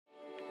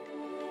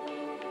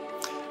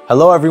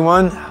Hello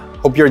everyone,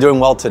 hope you're doing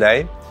well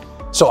today.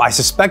 So I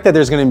suspect that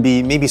there's going to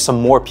be maybe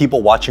some more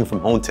people watching from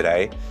home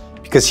today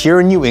because here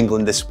in New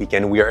England this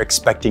weekend we are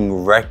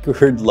expecting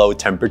record low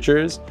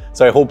temperatures.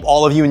 So I hope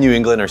all of you in New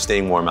England are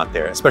staying warm out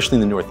there, especially in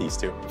the Northeast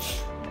too.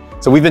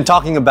 So we've been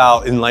talking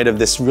about, in light of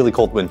this really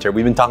cold winter,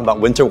 we've been talking about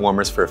winter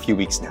warmers for a few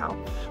weeks now,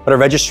 but our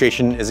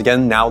registration is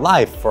again now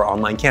live for our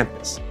online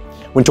campus.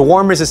 Winter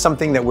warmers is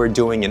something that we're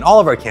doing in all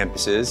of our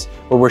campuses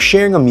where we're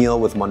sharing a meal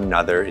with one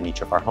another in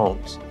each of our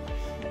homes.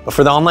 But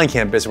for the online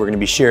campus, we're going to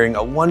be sharing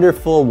a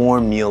wonderful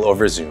warm meal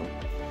over Zoom.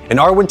 And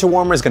our winter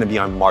warmer is going to be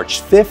on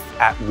March 5th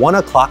at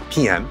 1:00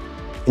 p.m.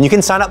 And you can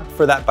sign up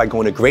for that by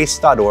going to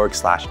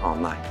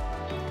grace.org/online.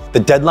 The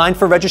deadline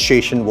for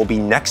registration will be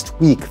next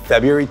week,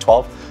 February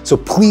 12th. So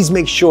please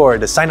make sure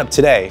to sign up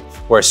today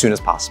or as soon as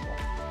possible.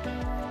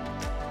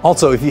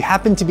 Also, if you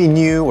happen to be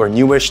new or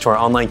newish to our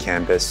online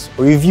campus,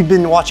 or if you've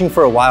been watching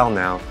for a while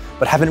now,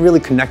 but haven't really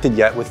connected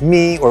yet with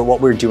me or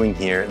what we're doing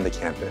here in the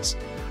campus,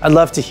 I'd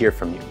love to hear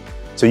from you.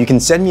 So you can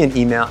send me an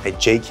email at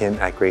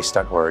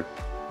jkim@grace.org,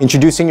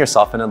 introducing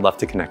yourself, and I'd love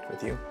to connect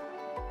with you.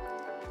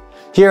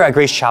 Here at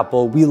Grace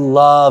Chapel, we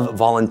love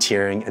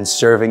volunteering and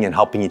serving and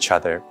helping each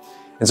other.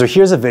 And so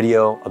here's a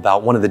video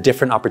about one of the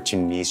different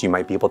opportunities you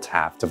might be able to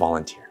have to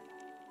volunteer.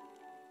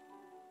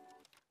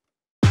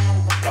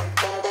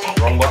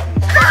 Wrong button.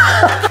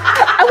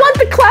 I want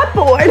the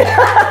clapboard.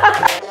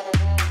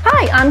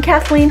 Hi, I'm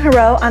Kathleen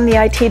Hero. I'm the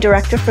IT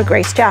director for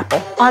Grace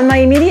Chapel. On my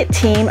immediate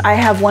team, I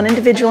have one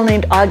individual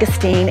named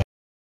Augustine.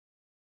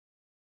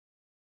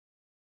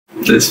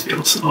 This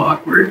feels so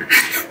awkward.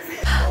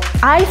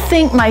 I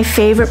think my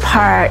favorite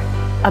part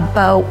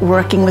about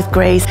working with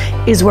Grace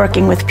is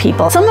working with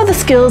people. Some of the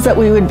skills that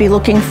we would be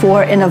looking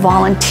for in a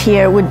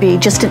volunteer would be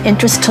just an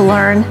interest to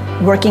learn,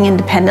 working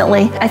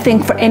independently. I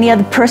think for any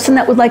other person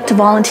that would like to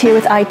volunteer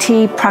with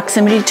IT,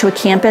 proximity to a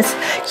campus,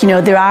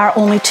 there are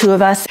only 2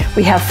 of us.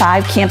 We have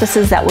 5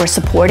 campuses that we're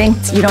supporting.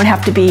 You don't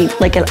have to be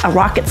like a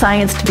rocket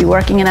science to be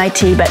working in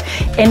IT, but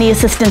any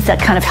assistance that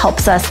kind of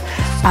helps us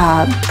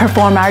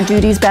perform our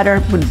duties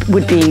better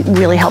would be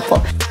really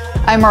helpful.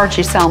 I'm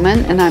Archie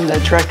Selman, and I'm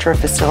the Director of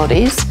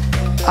Facilities.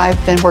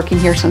 I've been working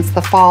here since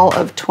the fall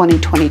of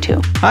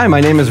 2022. Hi, my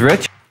name is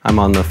Rich. I'm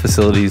on the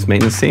facilities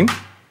maintenance team.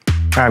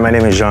 Hi, my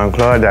name is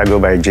Jean-Claude. I go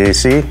by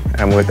JC.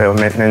 I'm with the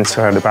maintenance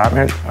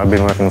department. I've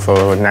been working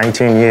for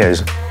 19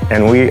 years,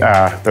 and we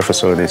are the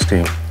facilities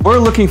team. We're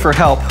looking for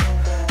help.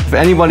 If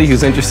anybody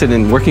who's interested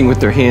in working with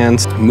their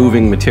hands,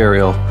 moving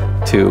material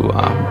to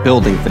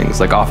building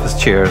things like office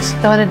chairs.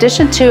 So in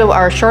addition to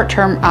our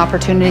short-term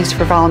opportunities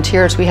for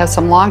volunteers, we have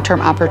some long-term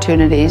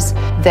opportunities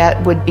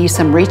that would be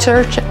some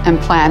research and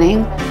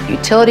planning,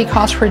 utility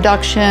cost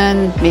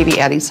reduction, maybe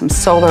adding some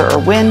solar or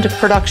wind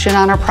production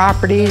on our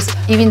properties,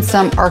 even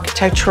some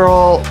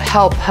architectural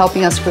help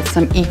helping us with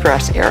some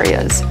egress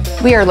areas.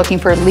 We are looking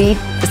for a lead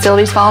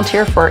facilities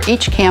volunteer for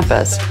each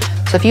campus.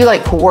 So if you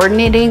like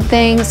coordinating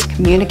things,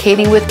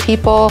 communicating with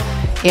people,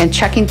 and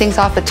checking things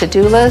off a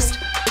to-do list,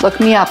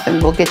 look me up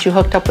and we'll get you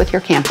hooked up with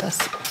your campus.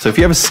 So if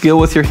you have a skill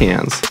with your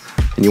hands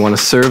and you want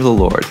to serve the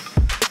Lord,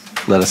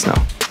 let us know.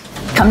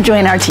 Come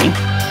join our team.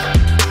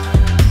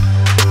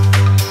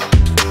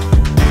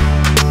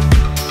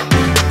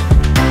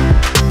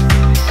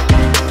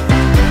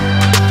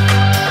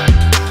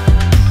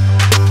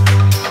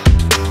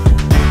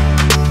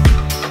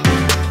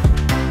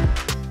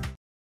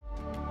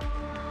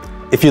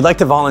 If you'd like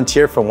to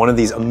volunteer for one of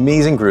these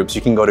amazing groups,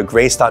 you can go to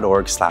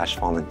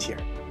grace.org/volunteer.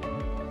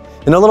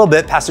 In a little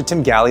bit, Pastor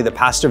Tim Ghali, the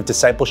pastor of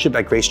discipleship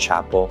at Grace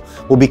Chapel,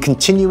 will be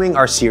continuing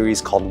our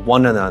series called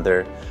One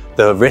Another,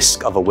 the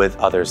Risk of a With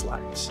Others'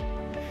 Lives.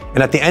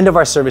 And at the end of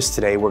our service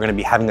today, we're going to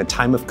be having a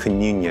time of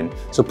communion,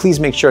 so please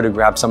make sure to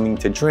grab something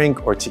to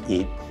drink or to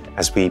eat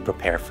as we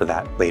prepare for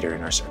that later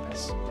in our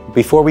service.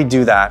 Before we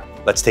do that,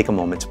 let's take a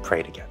moment to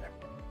pray together.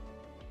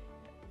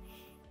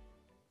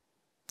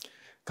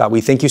 God,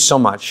 we thank you so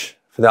much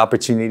for the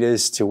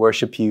opportunities to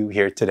worship you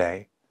here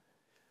today,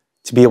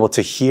 to be able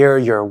to hear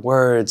your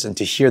words and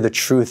to hear the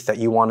truth that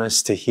you want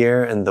us to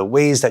hear and the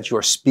ways that you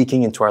are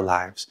speaking into our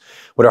lives.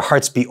 Would our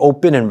hearts be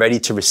open and ready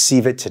to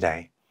receive it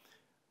today?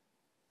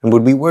 And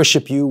would we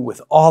worship you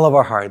with all of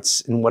our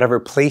hearts in whatever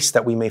place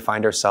that we may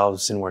find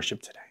ourselves in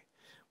worship today?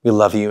 We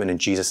love you, and in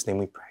Jesus' name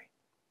we pray.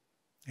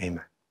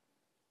 Amen.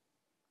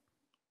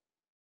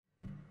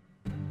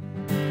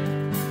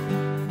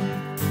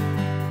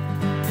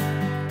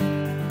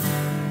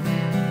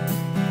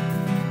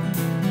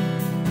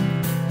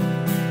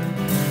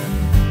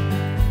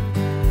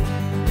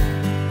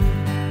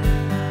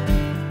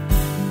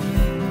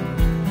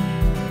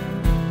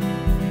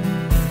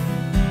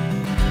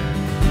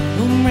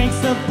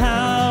 The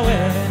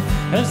power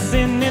of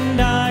sin and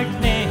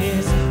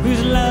darkness,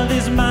 whose love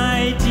is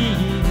mighty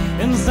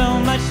and so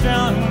much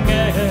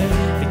stronger.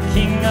 The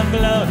King of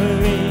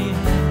glory,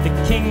 the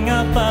King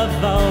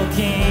above all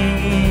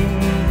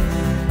kings,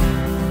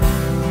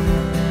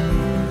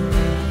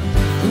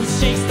 who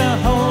shakes the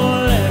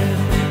whole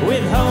earth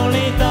with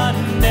holy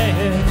thunder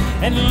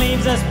and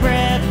leaves us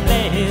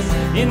breathless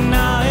in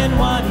awe and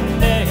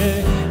wonder.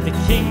 The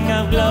King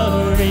of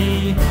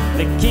glory,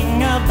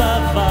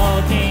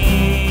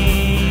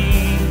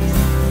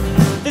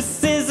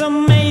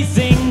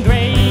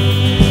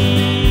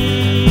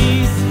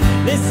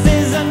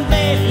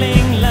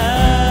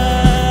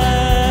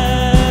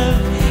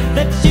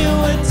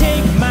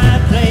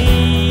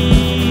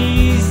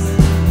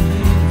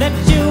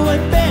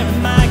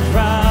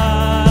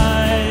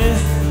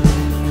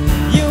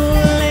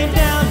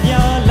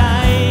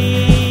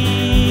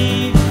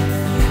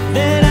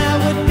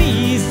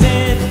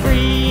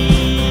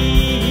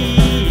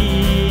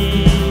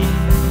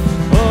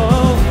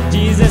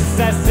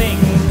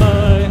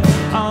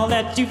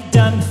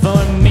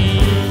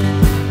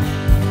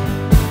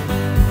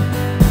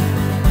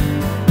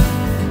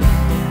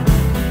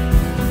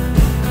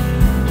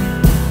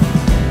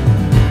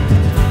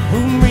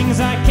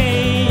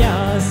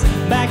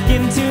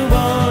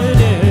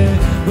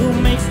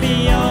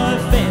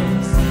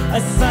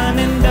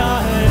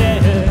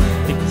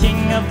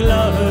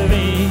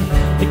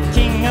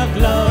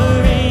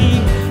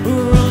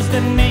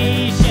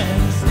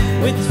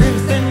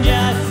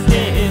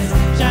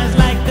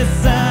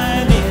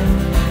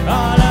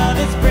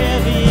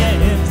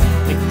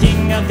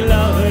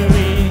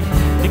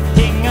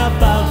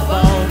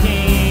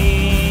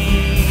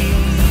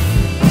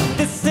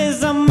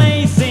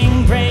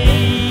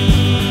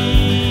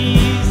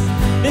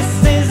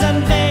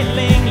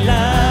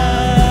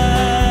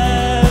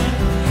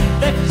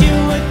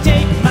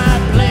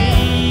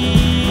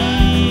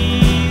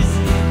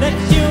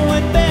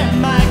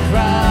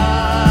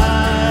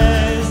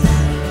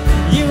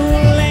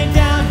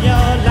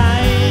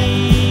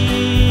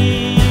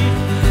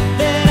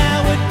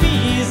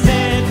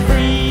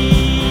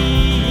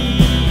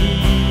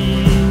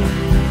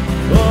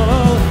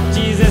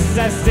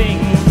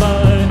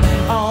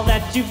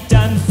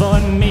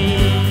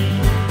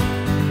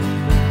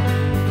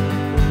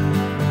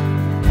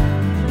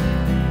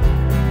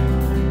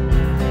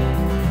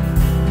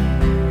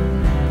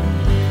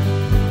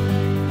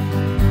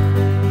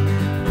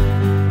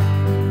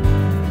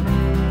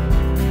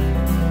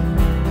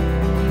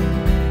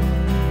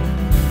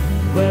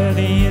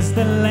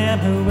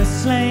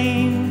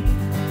 slain.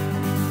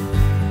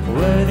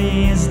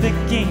 Worthy is the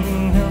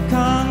King who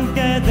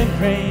conquered the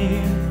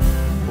grave.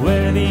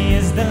 Worthy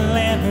is the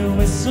Lamb who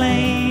was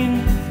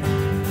slain.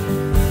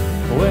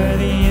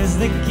 Worthy is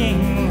the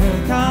King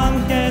who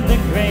conquered the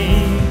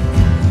grave.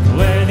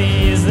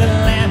 Worthy is the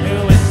Lamb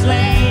who was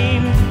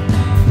slain.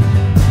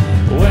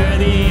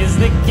 Worthy is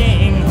the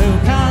King who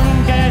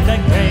conquered the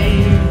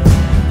grave.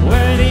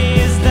 Worthy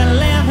is the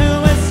Lamb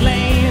who was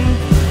slain.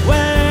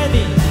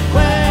 Worthy,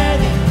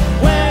 worthy,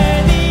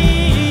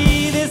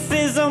 worthy. This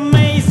is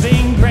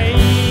amazing grace.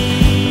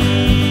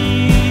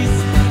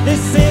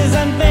 This is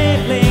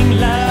unfailing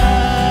love,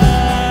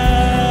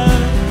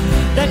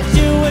 that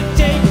you would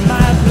take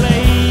my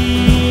place,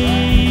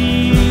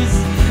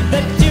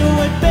 that you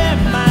would bear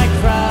my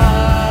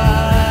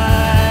cross.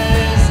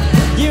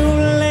 You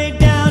laid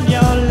down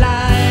your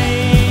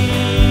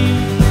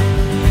life,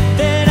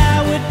 that I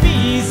would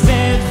be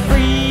set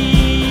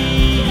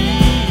free.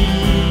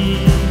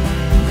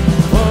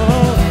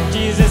 Oh,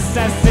 Jesus,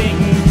 I sing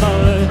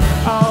for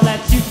all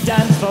that you've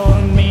done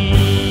for me.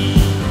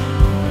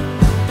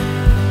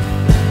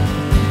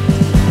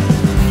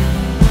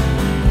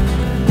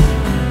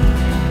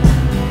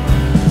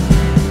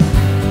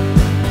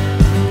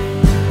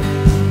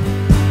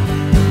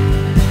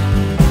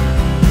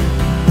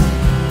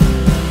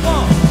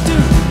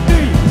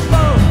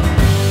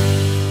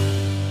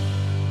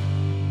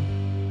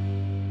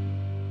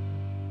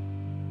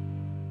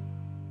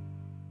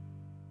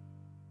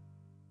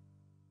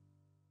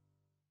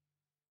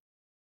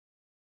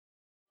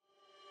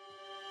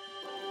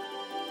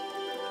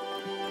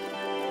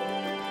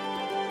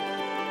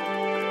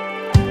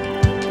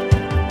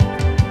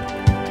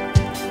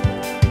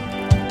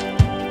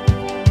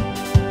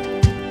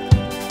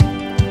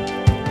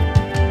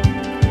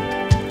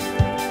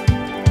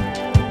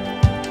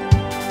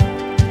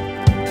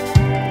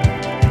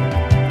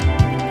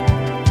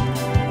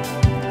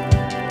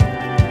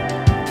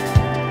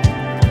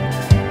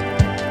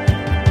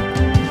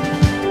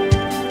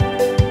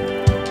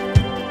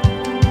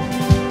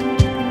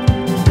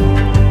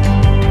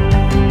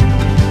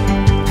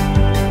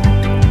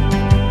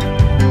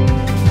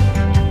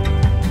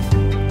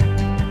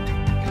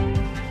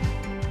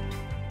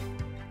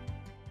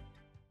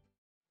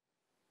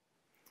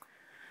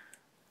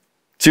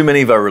 Too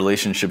many of our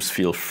relationships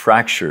feel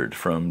fractured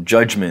from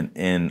judgment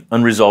and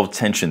unresolved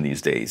tension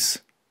these days.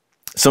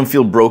 Some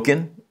feel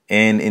broken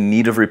and in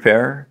need of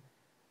repair.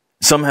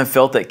 Some have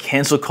felt that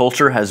cancel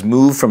culture has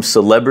moved from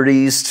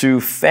celebrities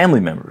to family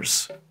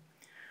members.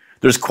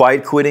 There's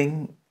quiet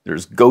quitting,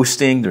 there's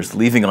ghosting, there's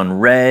leaving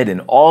unread,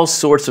 and all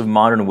sorts of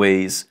modern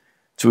ways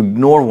to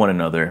ignore one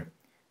another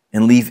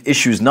and leave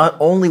issues not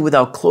only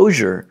without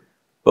closure,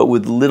 but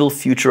with little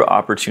future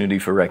opportunity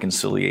for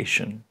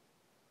reconciliation.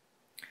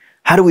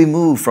 How do we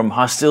move from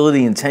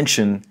hostility and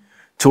tension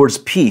towards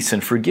peace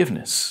and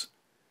forgiveness?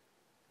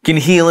 Can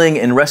healing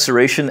and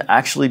restoration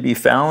actually be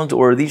found,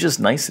 or are these just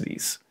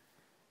niceties?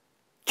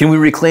 Can we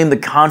reclaim the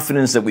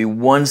confidence that we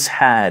once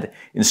had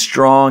in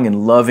strong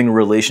and loving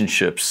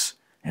relationships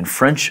and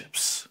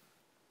friendships?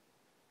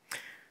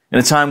 In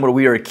a time where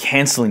we are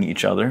canceling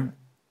each other,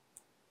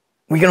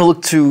 we're going to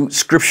look to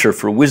Scripture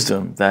for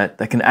wisdom that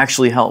can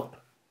actually help.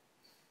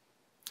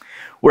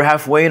 We're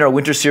halfway in our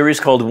winter series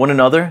called One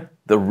Another,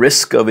 the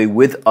Risk of a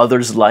With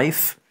Others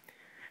Life.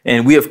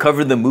 And we have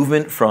covered the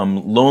movement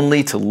from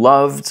lonely to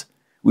loved.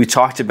 We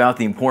talked about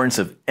the importance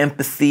of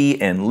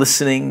empathy and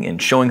listening and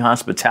showing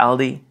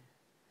hospitality.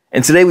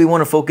 And today we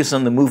want to focus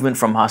on the movement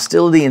from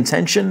hostility and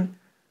tension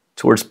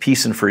towards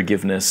peace and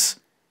forgiveness.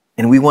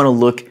 And we want to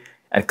look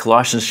at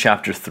Colossians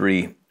chapter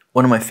 3,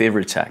 one of my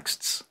favorite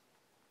texts.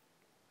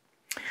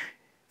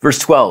 Verse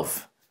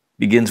 12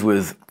 begins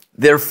with,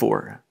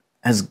 "Therefore,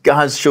 as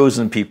God's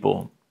chosen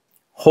people,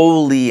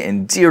 holy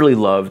and dearly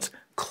loved,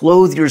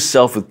 clothe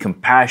yourself with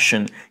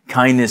compassion,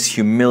 kindness,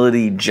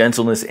 humility,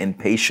 gentleness, and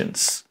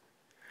patience.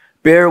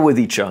 Bear with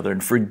each other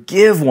and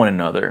forgive one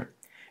another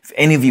if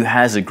any of you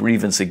has a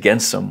grievance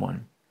against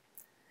someone.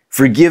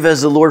 Forgive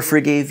as the Lord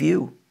forgave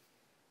you.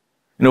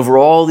 And over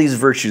all these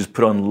virtues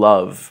put on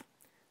love,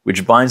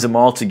 which binds them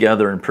all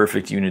together in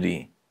perfect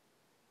unity.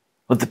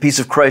 Let the peace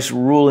of Christ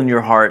rule in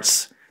your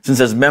hearts, since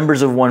as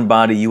members of one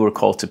body you are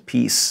called to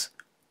peace.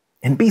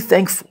 And be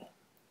thankful.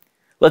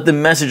 Let the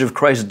message of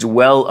Christ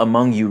dwell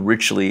among you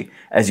richly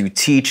as you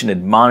teach and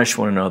admonish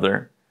one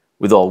another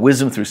with all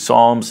wisdom through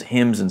psalms,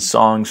 hymns, and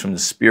songs from the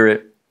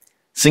Spirit,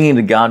 singing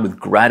to God with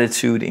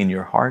gratitude in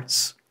your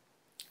hearts.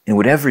 And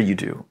whatever you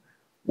do,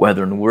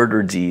 whether in word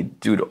or deed,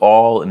 do it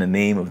all in the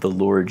name of the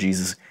Lord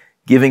Jesus,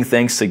 giving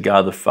thanks to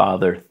God the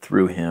Father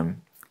through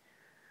him."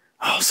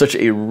 Oh, such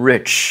a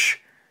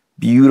rich,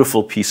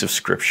 beautiful piece of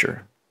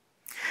Scripture.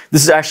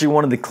 This is actually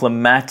one of the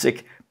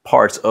climactic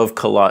parts of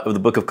the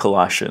book of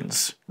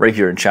Colossians, right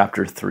here in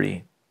chapter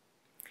 3.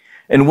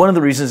 And one of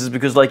the reasons is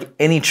because, like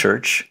any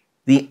church,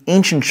 the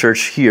ancient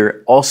church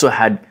here also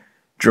had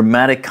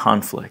dramatic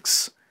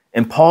conflicts.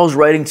 And Paul's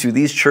writing to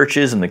these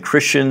churches and the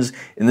Christians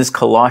in this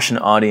Colossian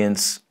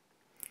audience.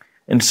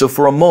 And so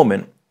for a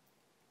moment,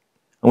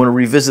 I want to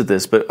revisit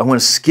this, but I want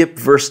to skip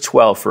verse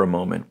 12 for a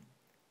moment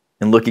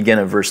and look again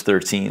at verse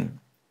 13.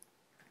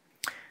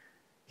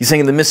 He's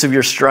saying, in the midst of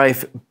your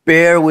strife,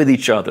 bear with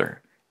each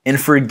other and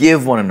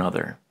forgive one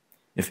another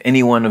if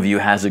any one of you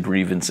has a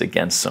grievance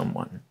against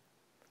someone.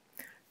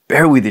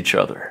 Bear with each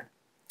other.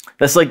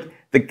 That's like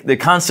the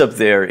concept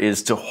there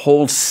is to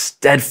hold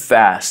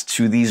steadfast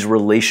to these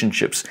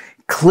relationships.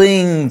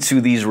 Cling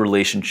to these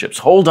relationships.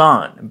 Hold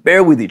on.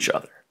 Bear with each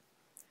other.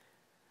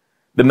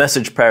 The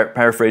Message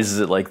paraphrases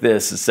it like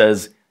this. It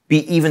says, be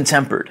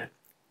even-tempered,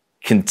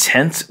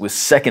 content with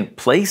second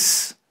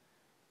place.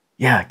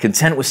 Yeah,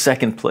 content with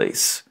second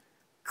place,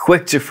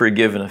 quick to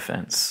forgive an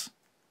offense.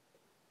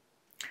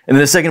 And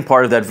then the second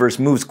part of that verse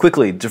moves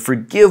quickly to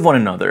forgive one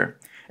another,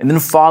 and then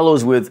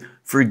follows with,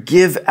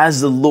 forgive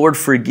as the Lord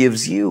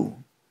forgives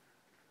you.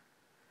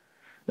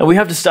 Now we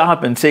have to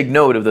stop and take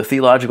note of the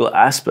theological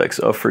aspects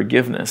of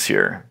forgiveness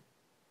here.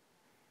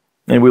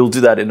 And we'll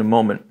do that in a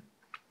moment.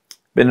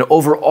 But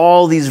over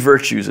all these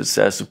virtues, it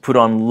says, to put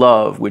on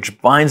love, which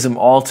binds them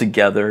all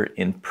together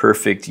in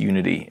perfect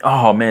unity.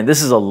 Oh man,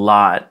 this is a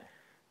lot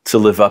to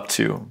live up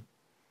to.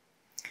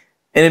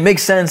 And it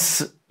makes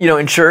sense,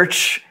 in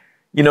church,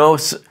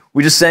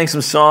 we just sang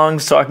some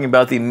songs talking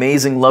about the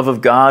amazing love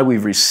of God.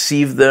 We've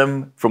received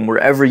them from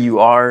wherever you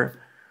are.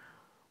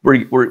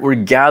 We're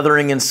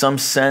gathering in some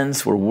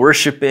sense. We're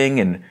worshiping,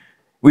 and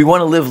we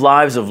want to live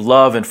lives of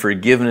love and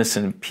forgiveness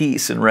and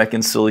peace and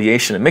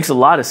reconciliation. It makes a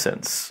lot of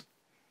sense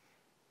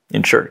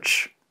in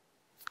church.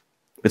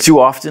 But too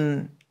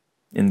often,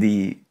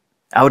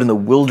 out in the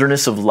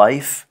wilderness of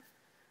life,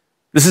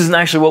 this isn't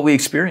actually what we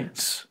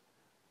experience.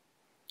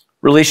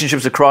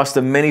 Relationships across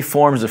the many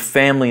forms of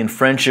family and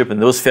friendship,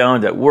 and those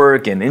found at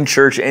work and in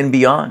church and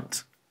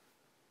beyond.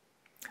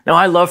 Now,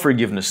 I love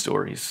forgiveness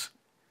stories.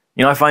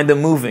 I find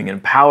them moving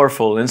and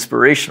powerful and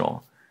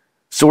inspirational.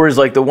 Stories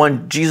like the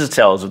one Jesus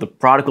tells of the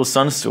prodigal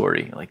son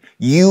story. Like,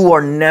 you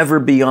are never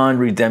beyond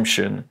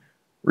redemption,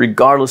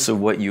 regardless of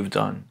what you've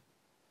done.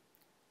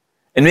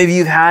 And maybe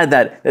you've had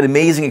that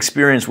amazing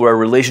experience where a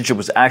relationship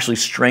was actually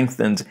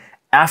strengthened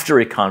after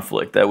a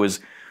conflict that was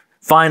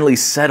finally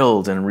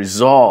settled and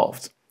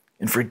resolved,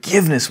 and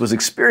forgiveness was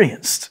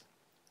experienced.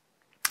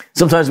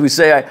 Sometimes we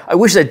say, I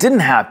wish that didn't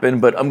happen,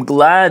 but I'm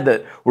glad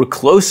that we're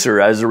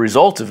closer as a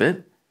result of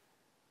it.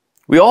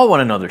 We all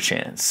want another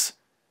chance.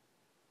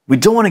 We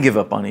don't want to give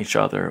up on each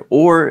other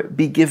or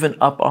be given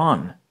up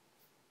on.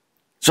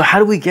 So how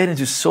do we get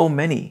into so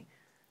many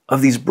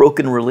of these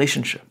broken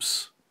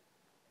relationships?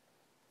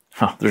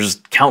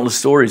 There's countless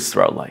stories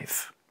throughout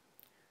life.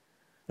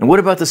 And what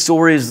about the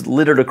stories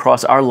littered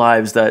across our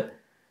lives that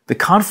the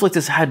conflict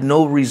has had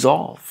no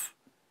resolve?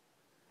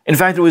 In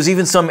fact, there was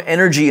even some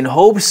energy and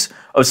hopes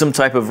of some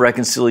type of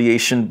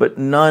reconciliation, but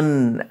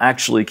none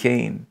actually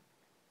came.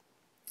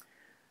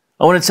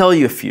 I want to tell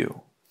you a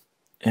few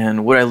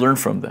and what I learned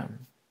from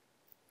them.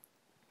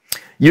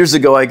 Years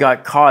ago, I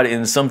got caught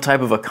in some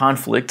type of a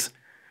conflict,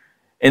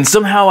 and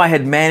somehow I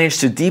had managed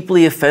to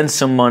deeply offend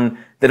someone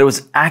that I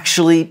was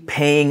actually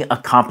paying a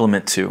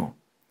compliment to.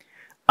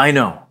 I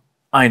know,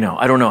 I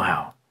don't know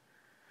how.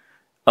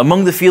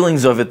 Among the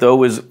feelings of it, though,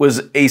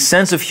 was a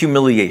sense of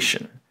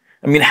humiliation.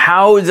 I mean,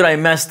 how did I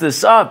mess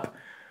this up?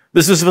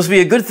 This was supposed to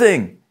be a good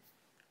thing.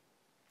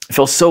 It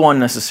felt so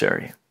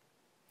unnecessary.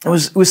 It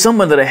was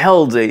someone that I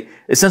held a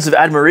sense of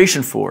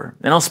admiration for,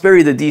 and I'll spare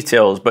you the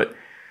details, but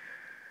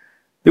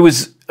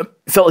it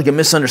felt like a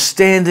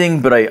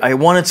misunderstanding, but I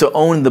wanted to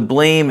own the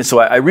blame, so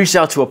I reached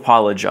out to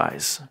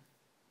apologize.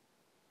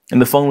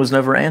 And the phone was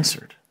never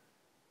answered.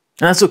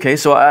 And that's okay,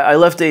 so I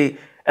left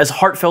as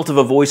heartfelt of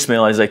a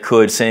voicemail as I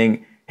could,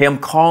 saying, hey, I'm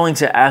calling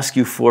to ask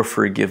you for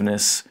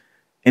forgiveness,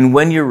 and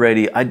when you're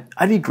ready,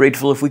 I'd be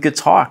grateful if we could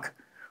talk,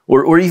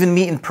 or even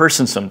meet in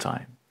person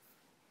sometime.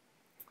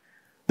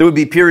 There would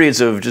be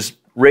periods of just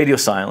radio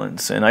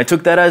silence, and I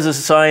took that as a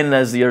sign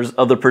as the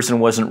other person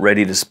wasn't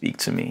ready to speak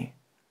to me.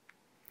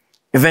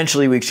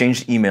 Eventually, we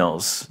exchanged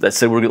emails that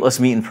said, let's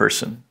meet in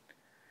person.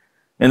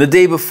 And the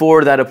day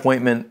before that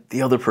appointment,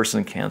 the other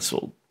person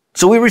canceled.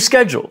 So we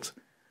rescheduled.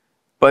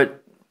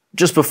 But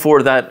just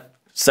before that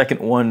second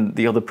one,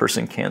 the other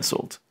person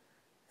canceled.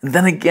 And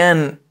then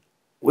again,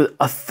 with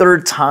a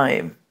third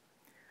time.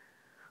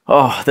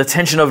 Oh, the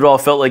tension of it all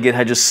felt like it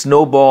had just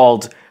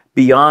snowballed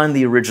beyond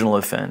the original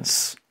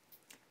offense.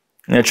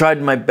 And I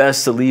tried my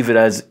best to leave it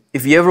as,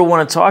 if you ever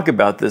want to talk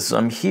about this,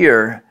 I'm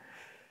here.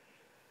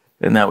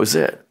 And that was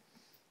it.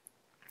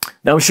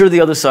 Now, I'm sure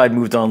the other side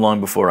moved on long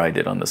before I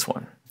did on this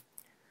one.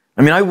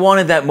 I mean, I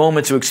wanted that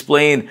moment to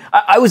explain.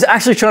 I was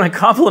actually trying to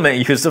compliment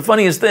you. It's the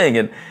funniest thing.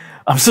 And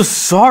I'm so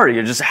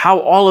sorry just how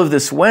all of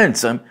this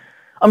went.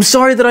 I'm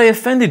sorry that I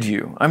offended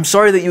you. I'm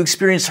sorry that you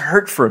experienced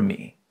hurt from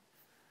me.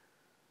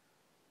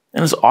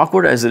 And as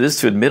awkward as it is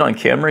to admit on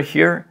camera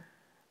here,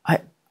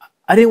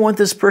 I didn't want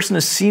this person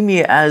to see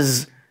me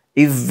as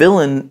a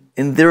villain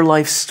in their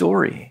life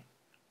story.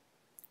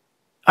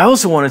 I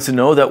also wanted to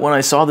know that when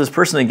I saw this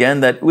person again,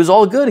 that it was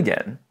all good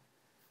again.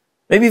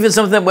 Maybe even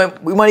something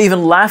that we might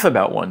even laugh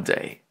about one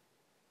day.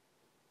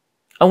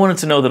 I wanted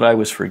to know that I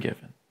was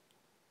forgiven.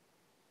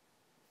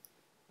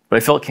 but I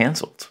felt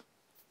canceled.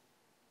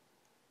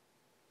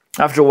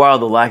 After a while,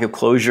 the lack of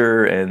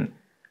closure and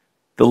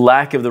the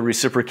lack of the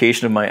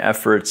reciprocation of my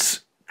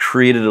efforts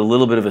created a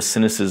little bit of a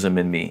cynicism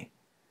in me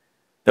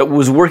that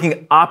was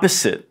working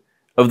opposite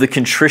of the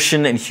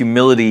contrition and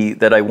humility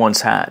that I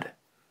once had.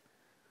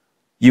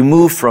 You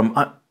move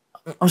from,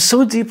 I'm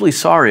so deeply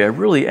sorry, I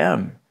really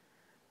am.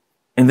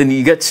 And then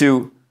you get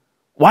to,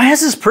 why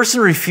has this person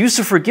refused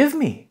to forgive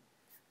me?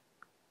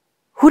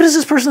 Who does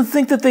this person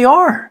think that they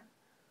are?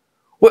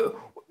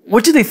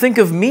 What do they think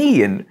of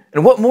me? And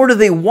what more do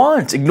they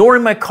want?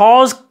 Ignoring my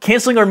calls,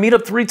 canceling our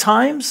meetup 3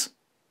 times?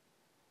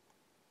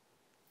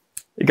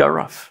 It got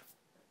rough.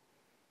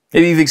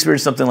 Maybe you've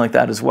experienced something like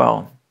that as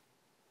well.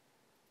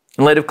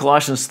 In light of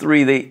Colossians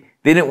 3, they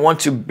didn't want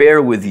to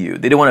bear with you.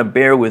 They didn't want to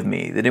bear with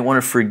me. They didn't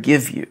want to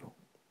forgive you.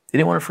 They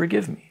didn't want to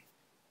forgive me.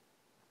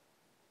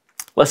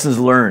 Lessons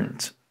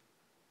learned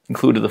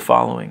included the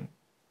following.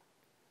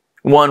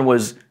 One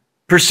was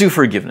pursue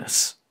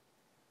forgiveness.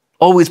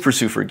 Always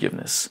pursue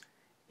forgiveness.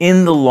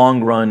 In the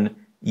long run,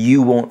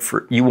 you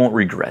won't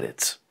regret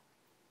it.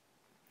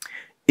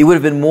 It would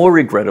have been more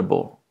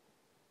regrettable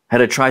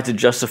had I tried to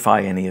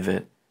justify any of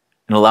it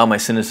and allow my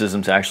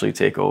cynicism to actually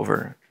take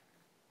over.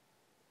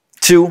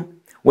 2,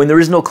 when there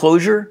is no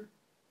closure,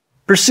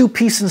 pursue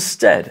peace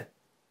instead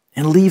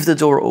and leave the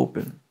door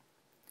open.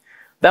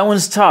 That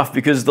one's tough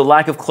because the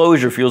lack of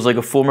closure feels like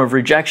a form of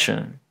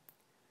rejection.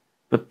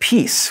 But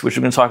peace, which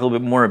we're going to talk a little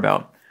bit more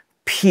about,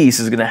 peace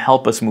is going to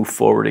help us move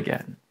forward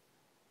again.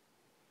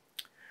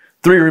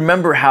 3,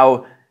 remember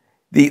how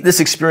this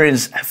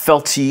experience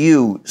felt to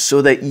you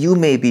so that you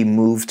may be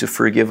moved to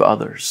forgive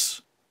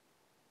others.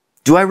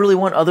 Do I really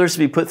want others to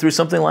be put through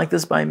something like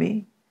this by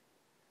me?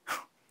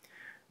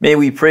 May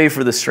we pray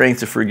for the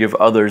strength to forgive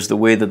others the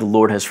way that the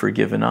Lord has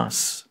forgiven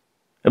us.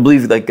 I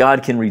believe that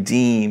God can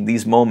redeem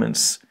these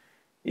moments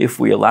if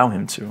we allow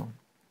him to.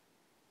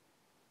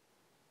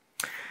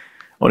 I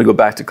want to go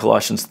back to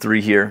Colossians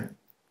 3 here.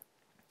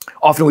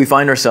 Often we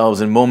find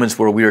ourselves in moments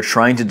where we are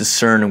trying to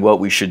discern what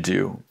we should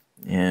do.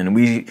 And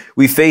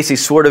we face a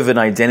sort of an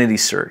identity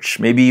search,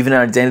 maybe even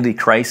an identity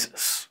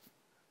crisis.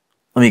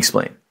 Let me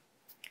explain.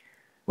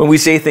 When we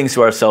say things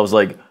to ourselves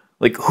like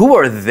who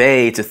are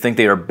they to think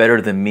they are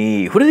better than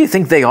me? Who do they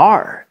think they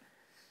are?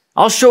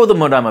 I'll show them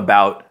what I'm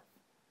about.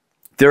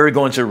 They're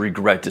going to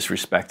regret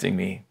disrespecting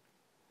me.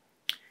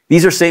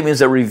 These are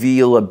statements that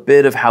reveal a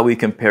bit of how we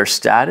compare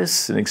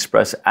status and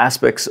express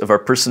aspects of our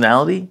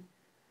personality.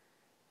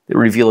 They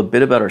reveal a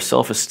bit about our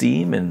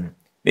self-esteem and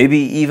maybe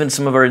even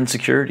some of our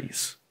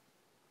insecurities.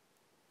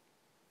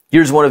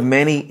 Here's one of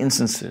many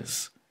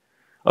instances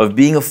of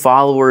being a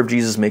follower of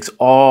Jesus makes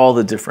all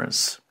the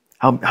difference.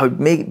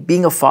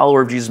 Being a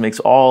follower of Jesus makes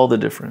all the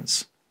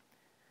difference.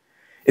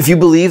 If you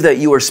believe that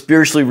you are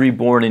spiritually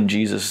reborn in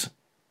Jesus,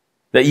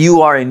 that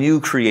you are a new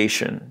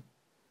creation,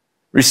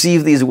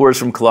 receive these words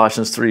from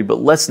Colossians 3,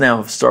 but let's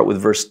now start with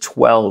verse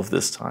 12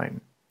 this time.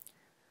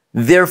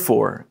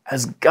 Therefore,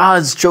 as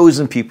God's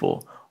chosen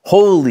people,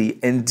 holy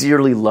and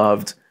dearly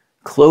loved,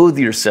 clothe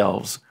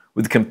yourselves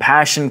with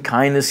compassion,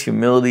 kindness,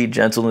 humility,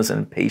 gentleness,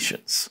 and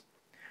patience.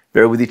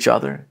 Bear with each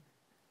other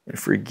and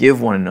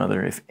forgive one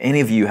another if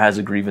any of you has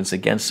a grievance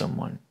against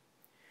someone.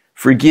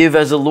 Forgive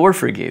as the Lord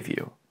forgave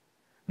you.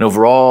 And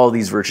over all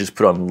these virtues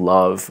put on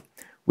love,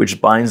 which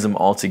binds them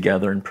all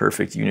together in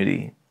perfect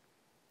unity.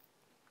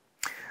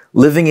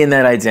 Living in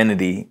that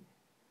identity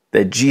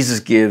that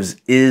Jesus gives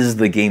is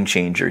the game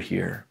changer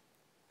here.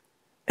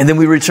 And then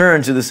we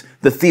return to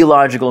the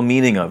theological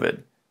meaning of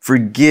it.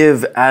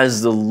 Forgive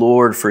as the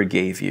Lord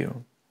forgave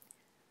you.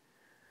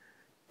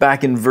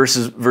 Back in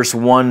verse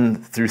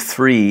 1 through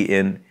 3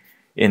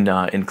 in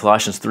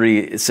Colossians 3,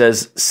 it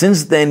says,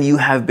 since then you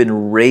have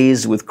been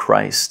raised with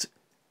Christ.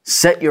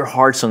 Set your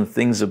hearts on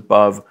things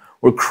above,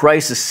 where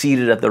Christ is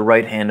seated at the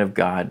right hand of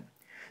God.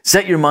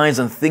 Set your minds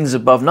on things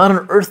above, not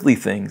on earthly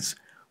things.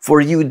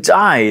 For you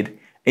died,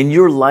 and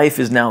your life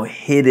is now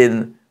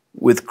hidden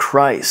with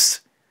Christ.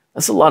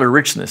 That's a lot of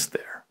richness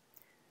there.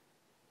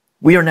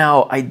 We are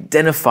now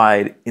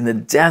identified in the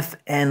death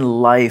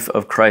and life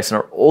of Christ,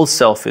 and our old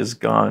self is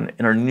gone,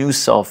 and our new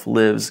self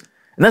lives.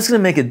 And that's going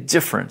to make a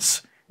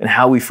difference in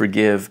how we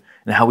forgive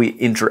and how we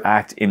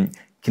interact in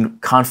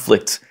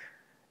conflict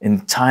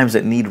in times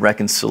that need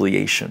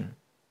reconciliation.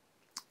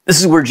 This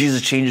is where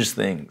Jesus changes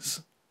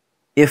things,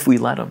 if we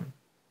let him.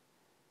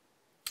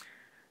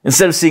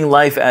 Instead of seeing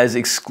life as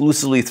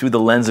exclusively through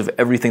the lens of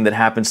everything that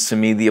happens to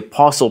me, the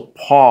Apostle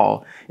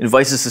Paul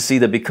invites us to see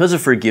that because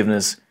of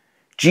forgiveness,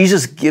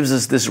 Jesus gives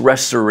us this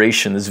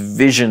restoration, this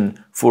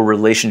vision for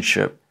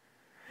relationship,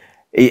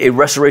 a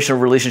restoration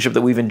of relationship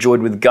that we've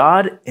enjoyed with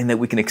God and that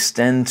we can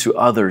extend to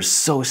others.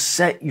 So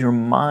set your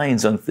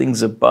minds on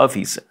things above,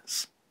 he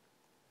says.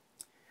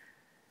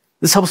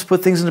 This helps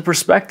put things into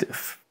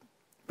perspective,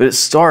 but it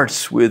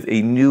starts with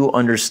a new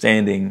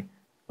understanding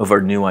of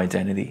our new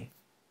identity.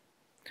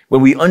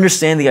 When we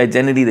understand the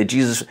identity that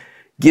Jesus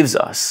gives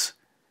us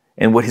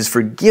and what his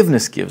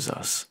forgiveness gives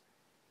us,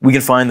 we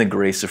can find the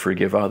grace to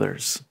forgive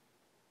others.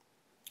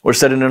 Or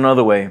said in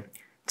another way,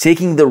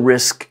 taking the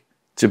risk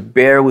to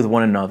bear with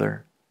one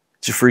another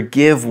to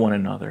forgive one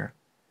another,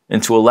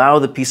 and to allow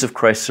the peace of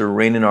Christ to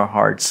reign in our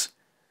hearts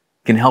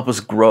can help us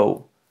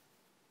grow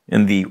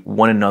in the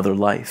one another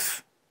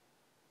life.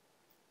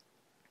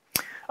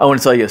 I want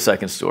to tell you a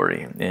second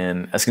story,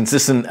 and as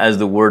consistent as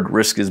the word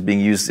risk is being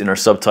used in our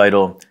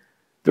subtitle,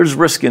 there's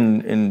risk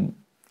in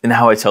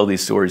how I tell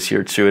these stories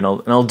here too, and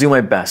I'll do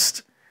my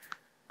best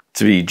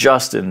to be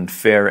just and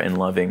fair and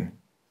loving.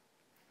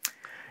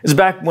 It's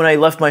back when I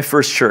left my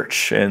first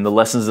church and the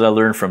lessons that I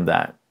learned from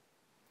that.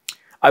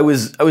 I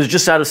was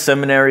just out of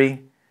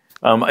seminary.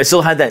 I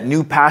still had that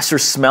new pastor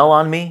smell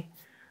on me,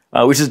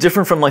 which is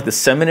different from like the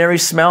seminary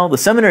smell. The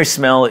seminary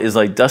smell is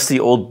like dusty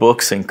old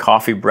books and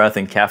coffee breath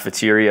and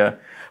cafeteria.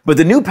 But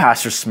the new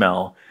pastor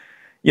smell,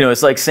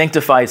 it's like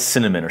sanctified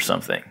cinnamon or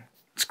something.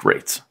 It's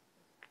great.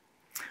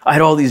 I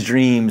had all these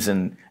dreams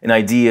and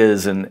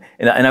ideas, and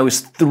I was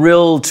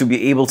thrilled to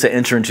be able to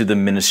enter into the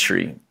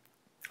ministry.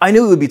 I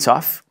knew it would be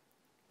tough,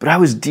 but I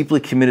was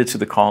deeply committed to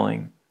the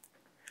calling.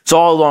 It's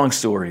all a long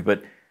story,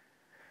 but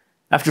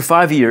after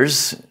 5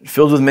 years,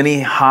 filled with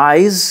many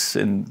highs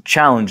and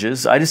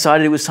challenges, I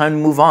decided it was time to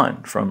move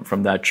on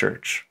from that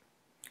church.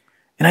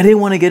 And I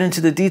didn't want to get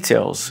into the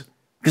details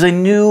because I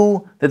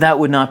knew that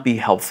would not be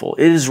helpful.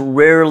 It is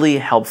rarely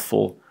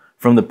helpful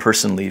from the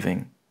person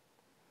leaving.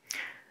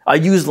 I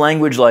used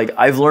language like,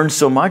 I've learned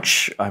so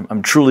much,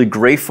 I'm truly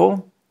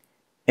grateful,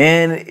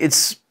 and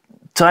it's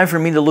time for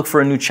me to look for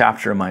a new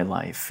chapter in my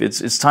life.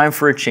 It's time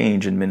for a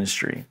change in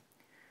ministry.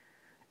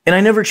 And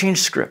I never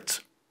changed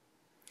script.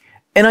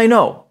 And I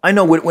know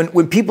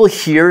when people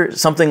hear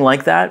something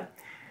like that,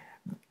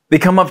 they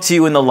come up to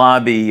you in the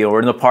lobby or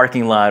in the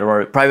parking lot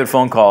or private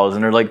phone calls,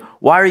 and they're like,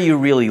 why are you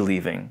really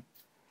leaving?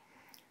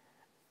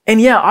 And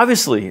yeah,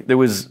 obviously there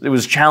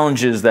was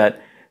challenges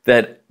that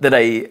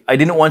I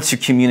didn't want to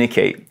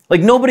communicate. Like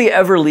nobody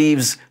ever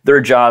leaves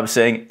their job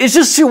saying, it's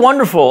just too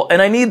wonderful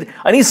and I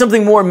need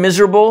something more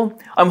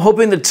miserable. I'm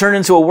hoping to turn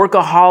into a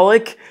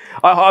workaholic.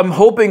 I'm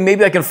hoping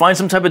maybe I can find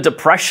some type of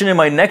depression in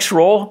my next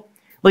role.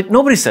 Like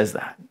nobody says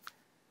that.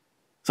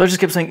 So I just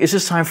kept saying, it's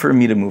just time for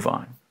me to move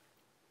on.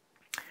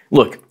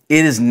 Look,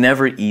 it is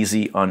never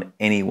easy on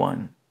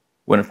anyone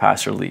when a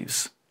pastor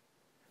leaves.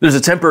 There's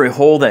a temporary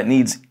hole that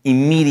needs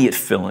immediate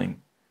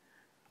filling.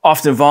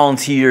 Often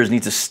volunteers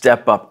need to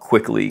step up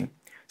quickly.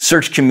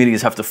 Search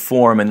committees have to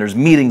form, and there's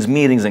meetings,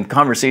 and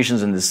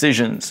conversations and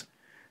decisions.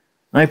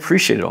 And I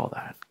appreciated all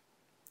that.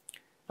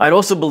 I'd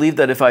also believed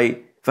that if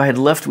I had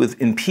left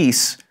in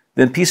peace,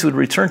 then peace would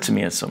return to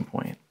me at some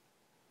point.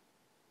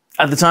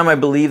 At the time, I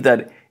believed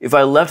that if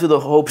I left with the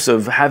hopes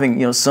of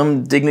having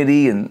some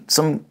dignity and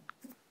some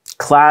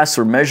class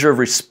or measure of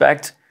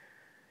respect,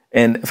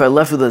 and if I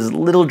left with as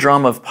little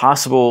drama as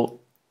possible,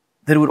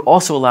 that it would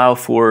also allow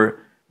for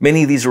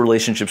many of these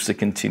relationships to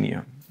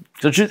continue.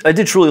 So I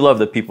did truly love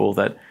the people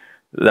that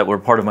were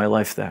part of my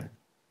life then.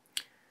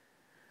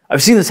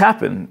 I've seen this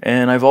happen,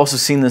 and I've also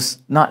seen this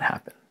not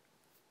happen.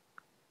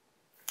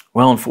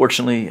 Well,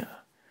 unfortunately,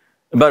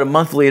 about a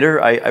month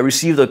later, I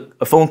received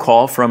a phone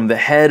call from the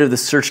head of the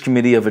search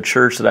committee of a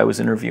church that I was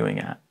interviewing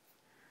at.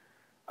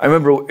 I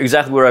remember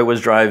exactly where I was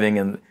driving,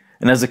 and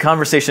as the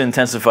conversation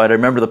intensified, I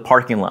remember the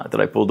parking lot that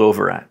I pulled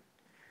over at.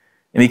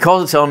 And he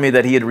called to tell me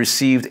that he had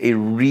received a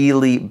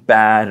really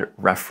bad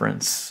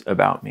reference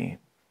about me.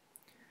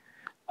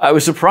 I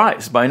was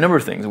surprised by a number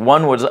of things.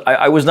 One was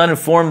I was not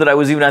informed that I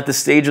was even at this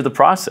stage of the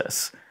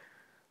process.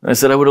 And I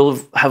said I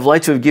would have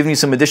liked to have given you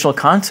some additional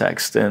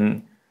context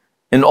and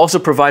also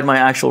provide my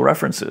actual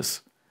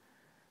references.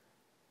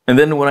 And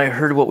then when I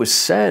heard what was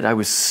said, I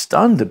was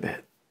stunned a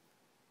bit.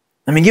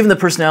 I mean, given the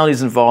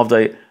personalities involved,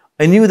 I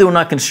knew they were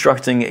not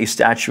constructing a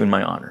statue in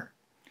my honor.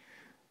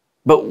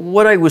 But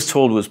what I was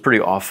told was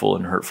pretty awful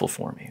and hurtful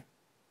for me.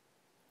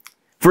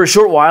 For a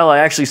short while, I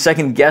actually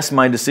second-guessed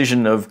my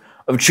decision of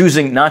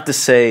choosing not to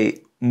say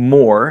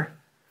more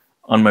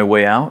on my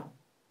way out.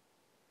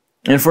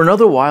 And for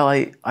another while,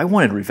 I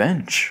wanted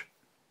revenge.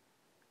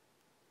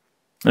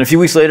 And a few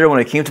weeks later, when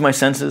I came to my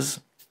senses,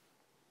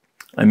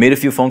 I made a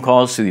few phone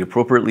calls to the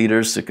appropriate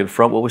leaders to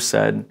confront what was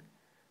said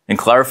and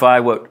clarify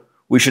what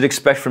we should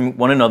expect from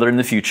one another in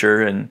the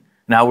future and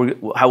how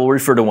we'll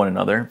refer to one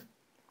another.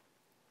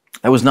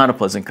 That was not a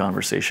pleasant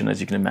conversation,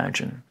 as you can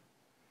imagine.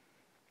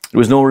 There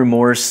was no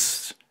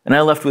remorse, and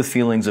I left with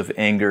feelings of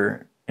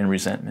anger and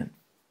resentment.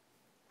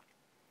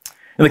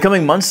 In the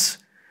coming months,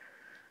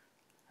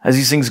 as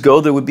these things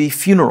go, there would be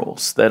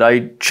funerals that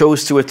I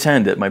chose to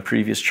attend at my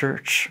previous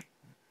church.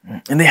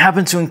 And they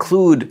happened to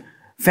include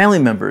family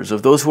members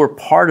of those who were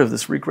part of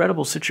this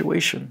regrettable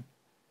situation.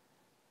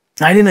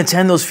 I didn't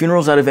attend those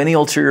funerals out of any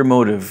ulterior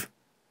motive.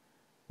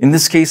 In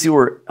this case, they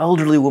were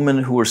elderly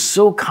women who were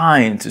so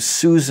kind to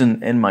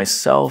Susan and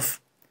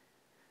myself.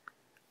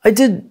 I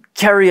did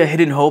carry a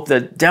hidden hope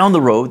that down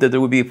the road that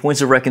there would be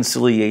points of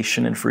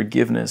reconciliation and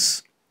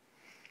forgiveness.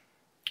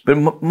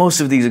 But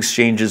most of these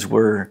exchanges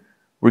were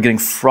getting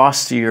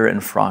frostier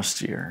and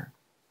frostier.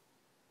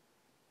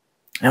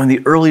 Now, in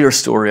the earlier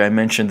story, I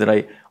mentioned that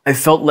I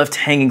felt left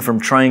hanging from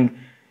trying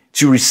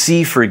to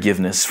receive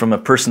forgiveness from a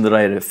person that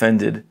I had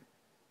offended.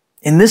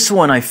 In this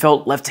one, I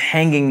felt left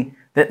hanging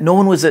that no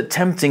one was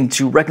attempting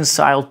to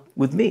reconcile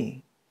with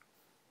me.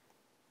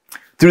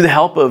 Through the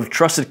help of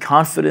trusted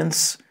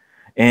confidence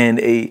and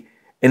in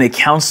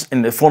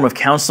a form of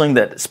counseling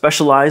that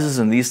specializes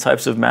in these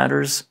types of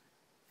matters,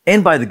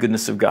 and by the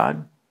goodness of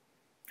God,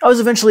 I was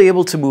eventually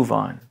able to move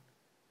on.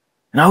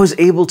 And I was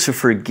able to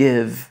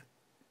forgive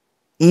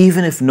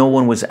even if no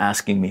one was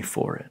asking me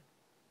for it.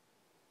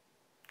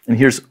 And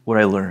here's what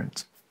I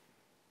learned.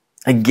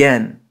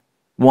 Again,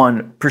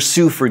 one,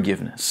 pursue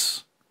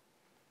forgiveness.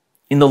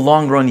 In the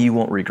long run, you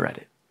won't regret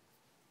it.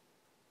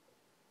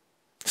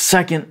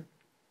 Second,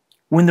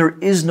 when there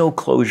is no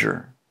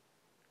closure,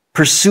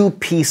 pursue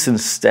peace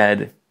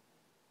instead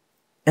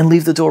and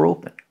leave the door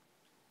open.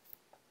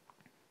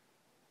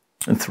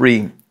 And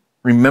three,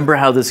 remember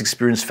how this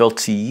experience felt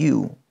to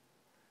you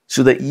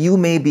so that you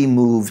may be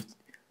moved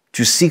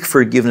to seek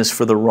forgiveness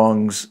for the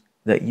wrongs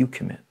that you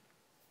commit.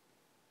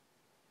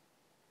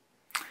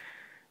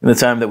 In the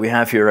time that we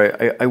have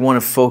here, I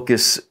want to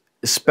focus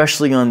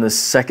especially on the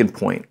second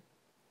point.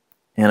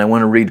 And I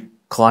want to read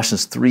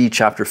Colossians 3,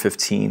 chapter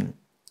 15,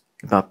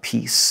 about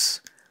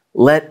peace.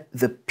 Let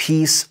the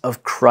peace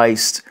of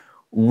Christ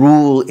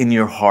rule in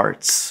your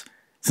hearts,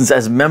 since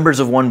as members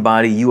of one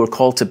body, you are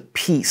called to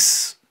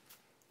peace,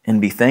 and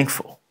be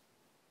thankful.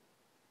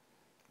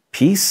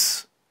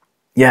 Peace?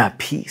 Yeah,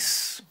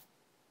 peace.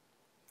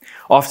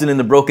 Often in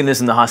the brokenness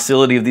and the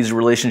hostility of these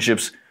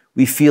relationships,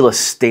 we feel a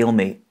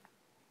stalemate.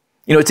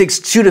 You know, it takes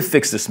two to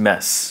fix this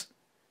mess.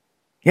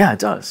 Yeah, it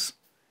does.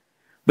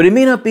 But it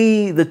may not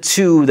be the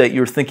two that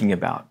you're thinking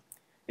about.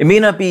 It may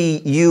not be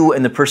you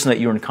and the person that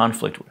you're in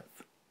conflict with.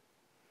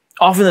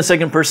 Often the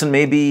second person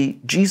may be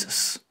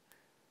Jesus,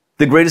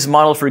 the greatest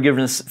model of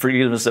forgiveness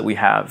that we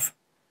have.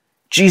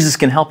 Jesus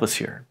can help us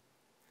here.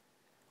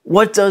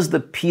 What does the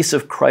peace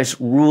of Christ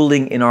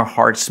ruling in our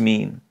hearts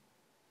mean?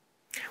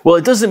 Well,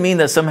 it doesn't mean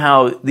that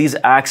somehow these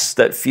acts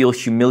that feel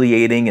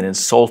humiliating and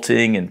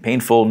insulting and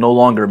painful no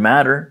longer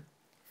matter.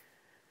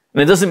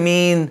 And it doesn't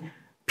mean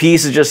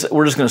peace is just,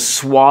 we're just going to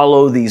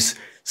swallow these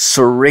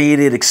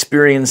serrated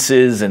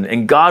experiences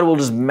and God will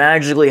just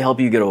magically help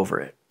you get over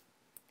it.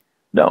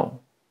 No.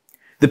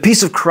 The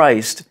peace of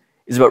Christ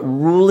is about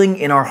ruling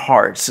in our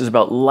hearts, is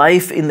about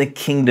life in the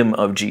kingdom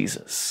of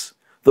Jesus,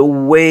 the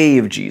way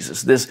of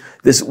Jesus,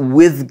 this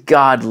with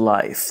God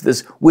life,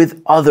 this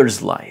with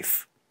others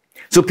life.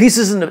 So peace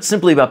isn't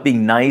simply about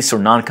being nice or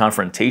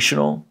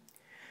non-confrontational.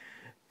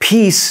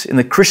 Peace, in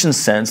the Christian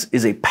sense,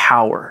 is a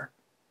power,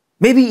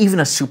 maybe even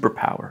a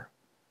superpower.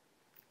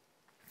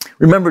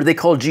 Remember, they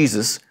call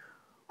Jesus,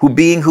 who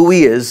being who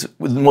he is,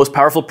 the most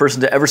powerful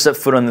person to ever set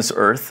foot on this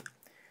earth,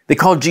 they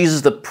call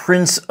Jesus the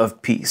Prince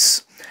of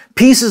Peace.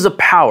 Peace is a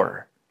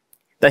power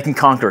that can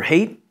conquer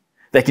hate,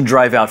 that can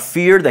drive out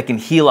fear, that can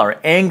heal our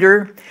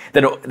anger,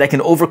 that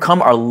can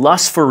overcome our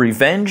lust for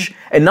revenge.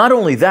 And not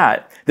only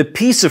that, the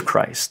peace of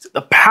Christ,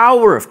 the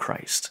power of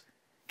Christ,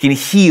 can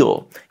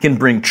heal, can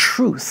bring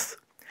truth,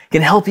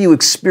 can help you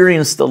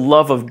experience the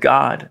love of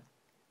God,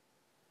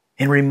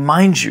 and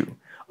remind you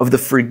of the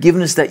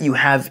forgiveness that you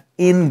have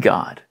in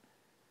God,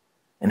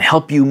 and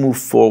help you move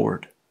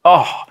forward.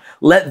 Oh,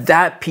 let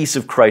that peace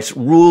of Christ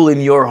rule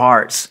in your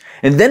hearts.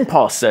 And then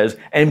Paul says,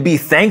 and be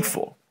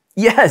thankful.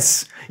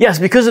 Yes,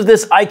 because of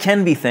this, I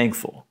can be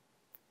thankful.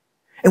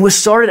 And what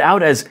started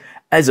out as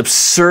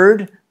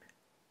absurd,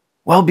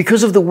 well,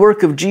 because of the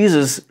work of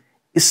Jesus,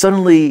 is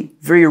suddenly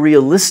very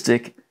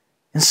realistic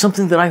and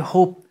something that I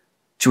hope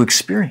to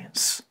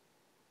experience.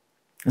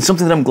 And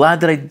something that I'm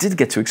glad that I did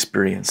get to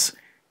experience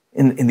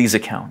in these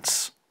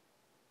accounts.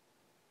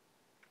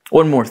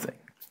 One more thing.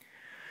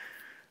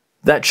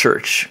 That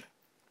church,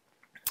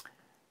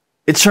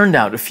 it turned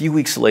out a few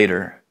weeks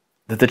later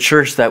that the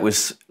church that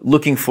was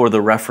looking for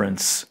the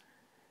reference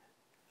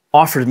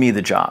offered me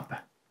the job.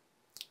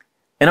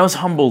 And I was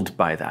humbled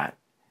by that.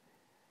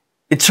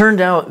 It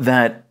turned out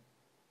that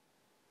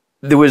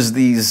there was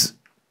these,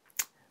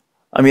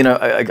 I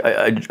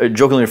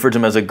jokingly referred to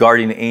him as a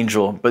guardian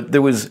angel, but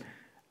there was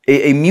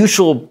a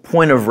mutual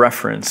point of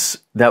reference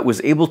that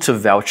was able to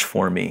vouch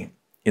for me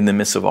in the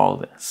midst of all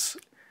of this.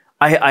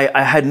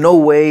 I had no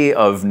way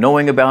of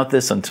knowing about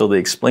this until they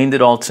explained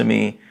it all to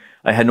me.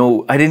 I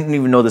didn't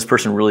even know this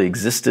person really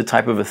existed,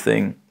 type of a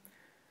thing.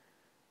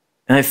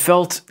 And I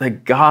felt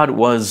that God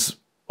was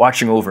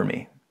watching over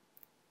me.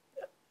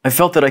 I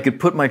felt that I could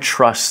put my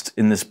trust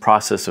in this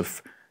process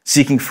of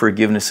seeking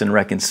forgiveness and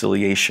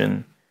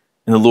reconciliation,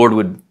 and the Lord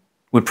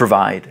would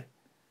provide.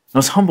 And I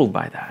was humbled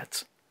by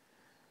that.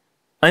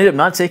 I ended up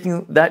not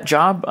taking that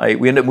job.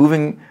 We ended up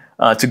moving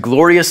to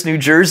glorious New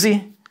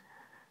Jersey.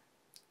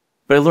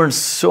 But I learned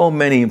so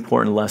many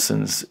important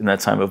lessons in that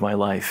time of my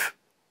life.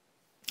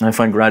 And I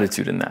find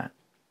gratitude in that.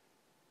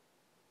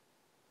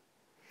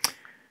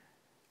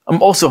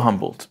 I'm also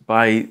humbled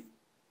by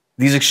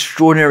these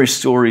extraordinary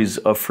stories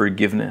of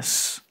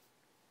forgiveness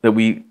that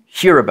we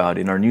hear about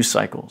in our news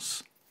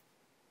cycles.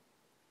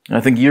 And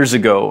I think years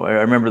ago, I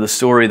remember the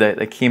story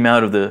that came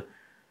out of there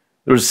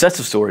was sets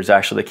of stories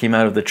actually that came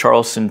out of the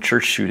Charleston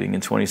church shooting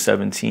in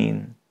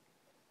 2017,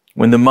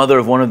 when the mother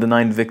of one of the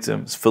 9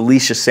 victims,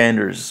 Felicia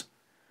Sanders,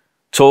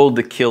 told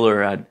the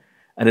killer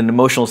at an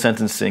emotional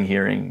sentencing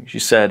hearing. She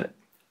said,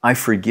 "I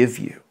forgive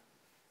you."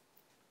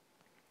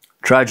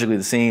 Tragically,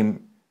 the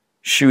same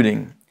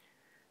shooting,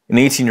 an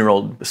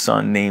 18-year-old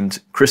son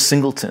named Chris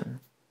Singleton,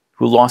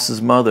 who lost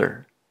his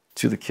mother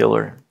to the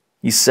killer,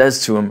 he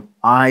says to him,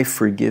 "I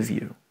forgive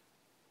you."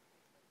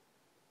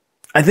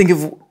 I think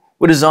of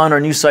what is on our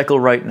news cycle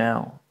right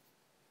now.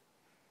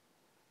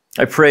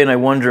 I pray and I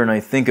wonder and I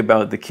think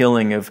about the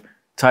killing of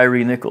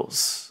Tyree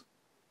Nichols,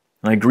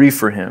 and I grieve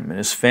for him and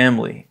his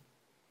family,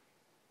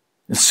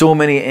 and so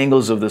many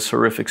angles of this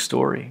horrific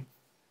story.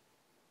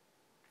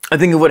 I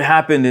think of what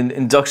happened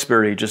in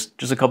Duxbury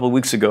just a couple of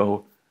weeks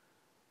ago,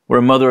 where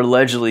a mother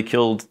allegedly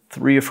killed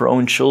 3 of her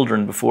own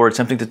children before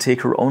attempting to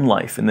take her own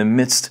life in the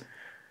midst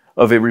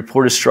of a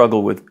reported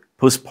struggle with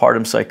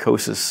postpartum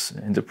psychosis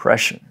and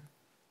depression.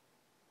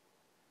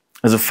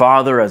 As a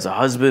father, as a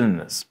husband,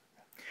 and as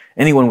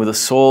anyone with a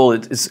soul,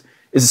 it's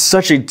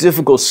such a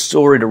difficult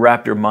story to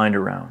wrap your mind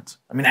around.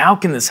 I mean, how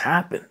can this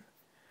happen?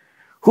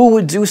 Who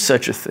would do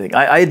such a thing?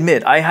 I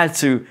admit, I had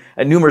to,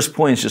 at numerous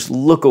points, just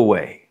look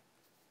away.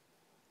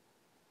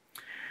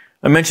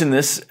 I mentioned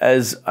this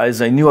as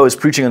I knew I was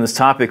preaching on this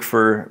topic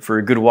for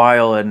a good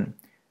while, and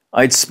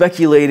I'd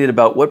speculated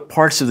about what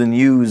parts of the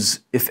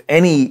news, if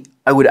any,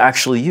 I would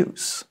actually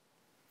use.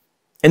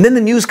 And then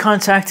the news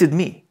contacted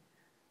me,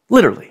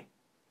 literally.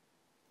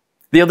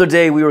 The other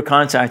day, we were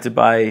contacted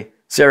by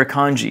Sarah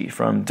Kanji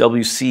from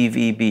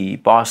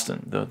WCVB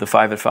Boston, the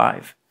 5 at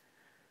 5,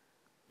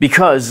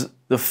 because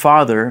the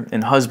father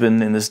and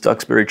husband in this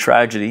Duxbury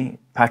tragedy,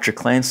 Patrick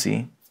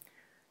Clancy,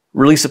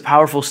 released a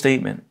powerful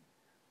statement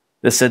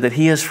that said that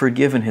he has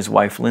forgiven his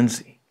wife,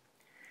 Lindsay.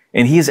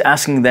 And he is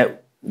asking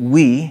that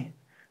we,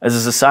 as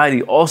a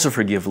society, also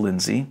forgive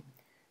Lindsay.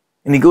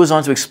 And he goes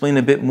on to explain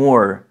a bit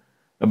more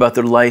about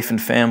their life and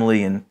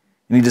family. And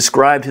he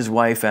described his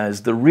wife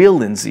as the real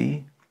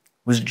Lindsay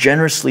was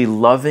generously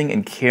loving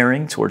and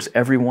caring towards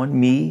everyone,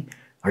 me,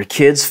 our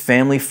kids,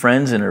 family,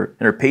 friends, and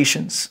her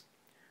patients.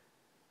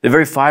 The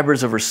very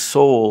fibers of her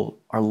soul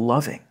are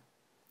loving.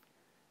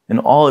 And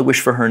all I wish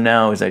for her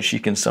now is that she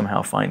can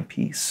somehow find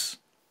peace.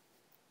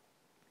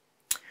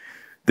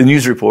 The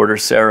news reporter,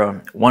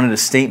 Sarah, wanted a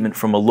statement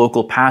from a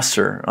local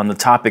pastor on the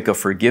topic of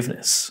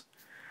forgiveness.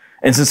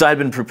 And since I'd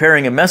been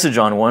preparing a message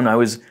on one, I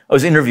was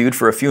interviewed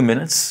for a few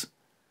minutes.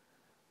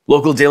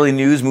 Local daily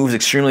news moves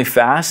extremely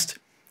fast.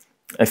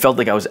 I felt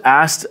like I was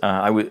asked,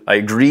 I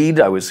agreed,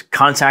 I was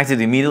contacted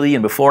immediately,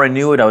 and before I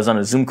knew it, I was on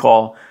a Zoom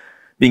call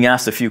being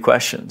asked a few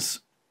questions.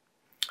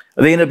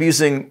 They ended up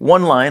using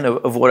one line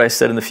of what I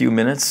said in the few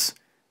minutes,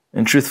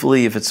 and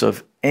truthfully, if it's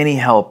of any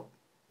help,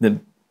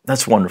 then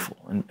that's wonderful,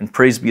 and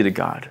praise be to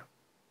God.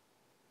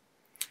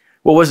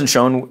 What wasn't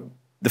shown,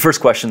 the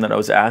first question that I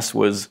was asked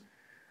was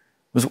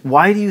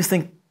why do you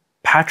think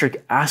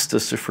Patrick asked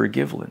us to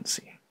forgive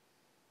Lindsay?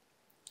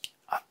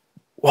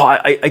 Well,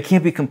 I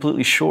can't be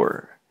completely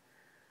sure.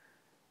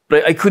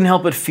 But I couldn't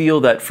help but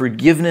feel that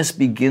forgiveness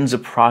begins a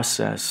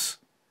process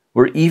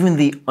where even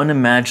the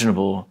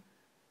unimaginable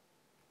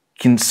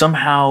can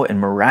somehow and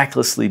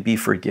miraculously be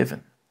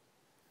forgiven.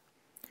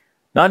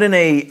 Not in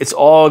a, it's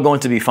all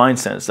going to be fine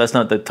sense. That's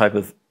not the type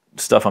of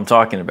stuff I'm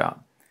talking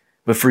about.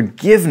 But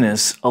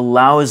forgiveness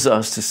allows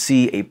us to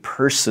see a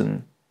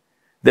person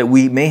that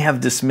we may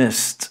have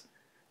dismissed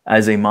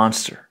as a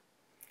monster.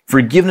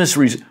 Forgiveness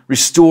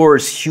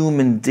restores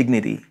human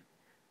dignity.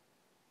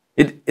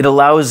 It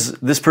allows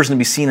this person to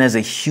be seen as a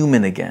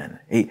human again,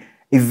 a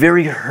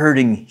very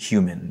hurting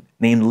human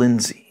named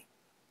Lindsay.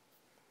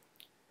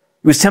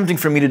 It was tempting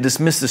for me to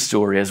dismiss this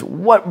story as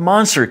what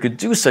monster could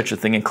do such a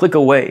thing and click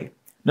away.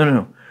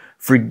 No.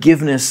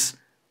 Forgiveness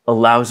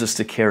allows us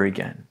to care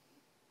again.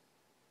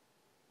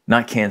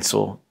 Not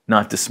cancel,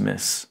 not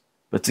dismiss,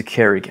 but to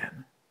care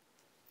again.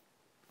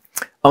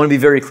 I want to be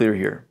very clear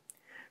here.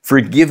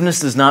 Forgiveness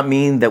does not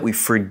mean that we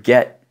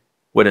forget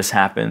what has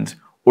happened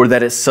or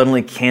that it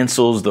suddenly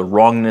cancels the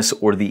wrongness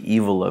or the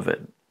evil of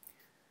it.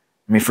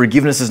 I mean,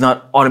 forgiveness does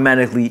not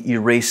automatically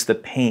erase the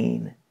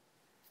pain.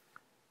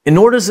 And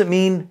nor does it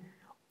mean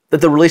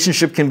that the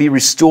relationship can be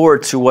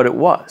restored to what it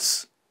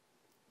was.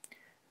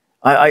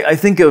 I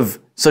think of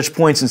such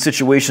points in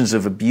situations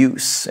of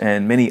abuse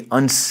and many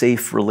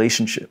unsafe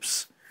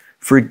relationships.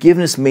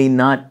 Forgiveness may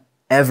not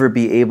ever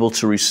be able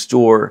to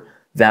restore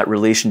that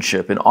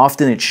relationship, and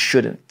often it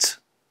shouldn't.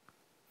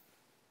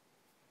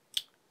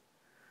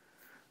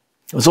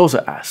 I was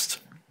also asked,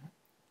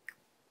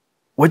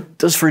 what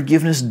does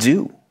forgiveness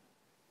do?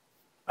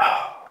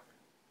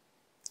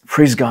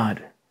 Praise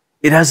God.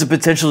 It has the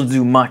potential to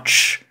do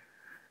much.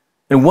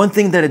 And one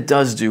thing that it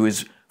does do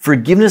is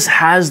forgiveness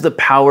has the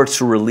power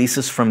to release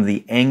us from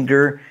the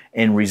anger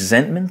and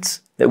resentment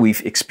that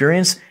we've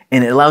experienced,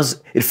 and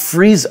it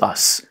frees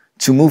us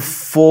to move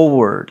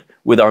forward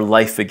with our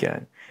life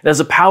again. It has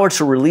the power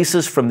to release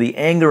us from the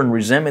anger and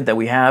resentment that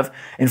we have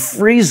and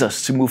frees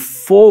us to move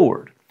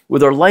forward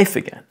with our life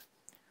again.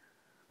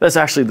 That's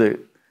actually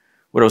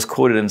what I was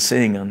quoted in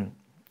saying on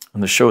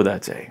the show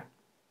that day.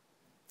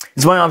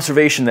 It's my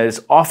observation that it's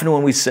often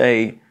when we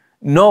say,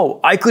 no,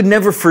 I could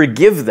never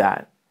forgive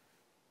that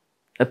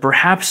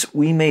perhaps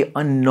we may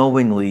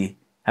unknowingly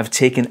have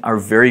taken our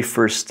very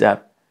first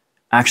step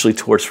actually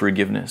towards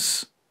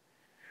forgiveness.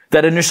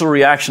 That initial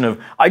reaction of,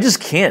 I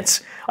just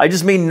can't. I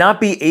just may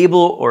not be able,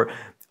 or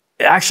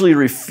actually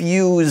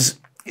refuse.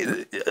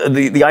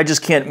 The I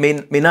just can't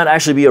may not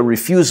actually be a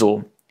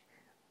refusal,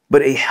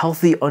 but a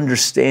healthy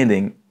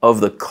understanding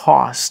of the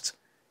cost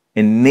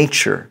and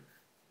nature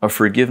of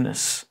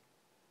forgiveness.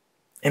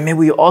 And may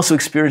we also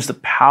experience the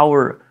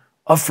power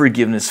of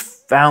forgiveness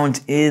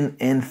found in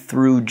and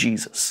through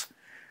Jesus.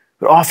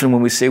 But often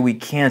when we say we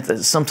can't,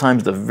 that's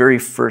sometimes the very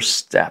first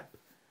step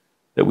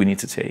that we need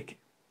to take.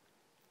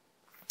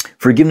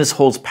 Forgiveness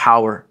holds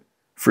power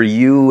for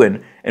you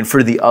and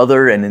for the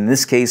other, and in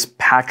this case,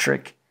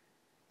 Patrick.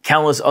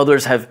 Countless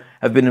others have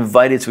been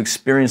invited to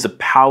experience the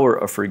power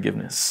of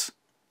forgiveness.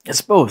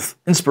 It's both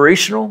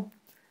inspirational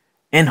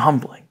and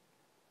humbling.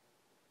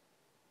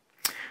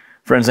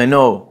 Friends, I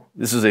know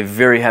this is a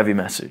very heavy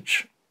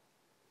message,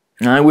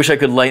 and I wish I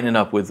could lighten it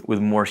up with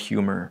more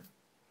humor.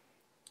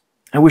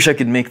 I wish I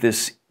could make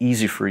this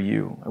easy for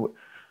you.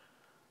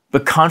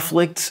 But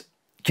conflict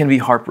can be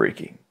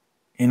heartbreaking,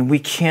 and we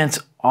can't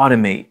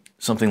automate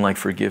something like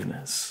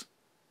forgiveness.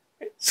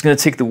 It's going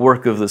to take the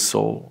work of the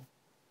soul.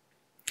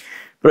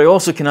 But I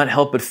also cannot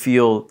help but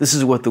feel this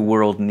is what the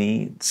world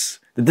needs,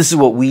 that this is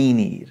what we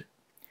need.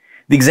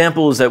 The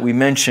examples that we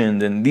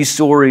mentioned and these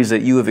stories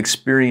that you have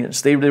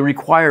experienced, they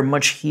require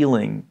much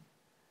healing.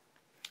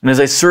 And as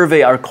I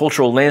survey our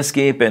cultural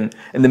landscape and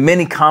the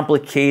many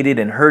complicated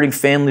and hurting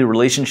family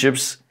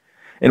relationships,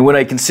 and when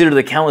I consider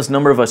the countless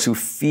number of us who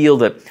feel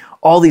that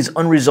all these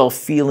unresolved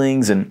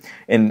feelings and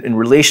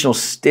relational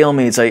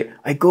stalemates,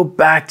 I go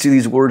back to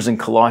these words in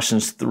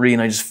Colossians 3,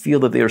 and I just feel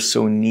that they are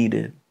so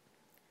needed.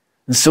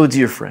 And so,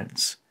 dear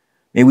friends,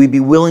 may we be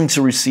willing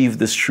to receive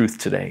this truth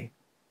today.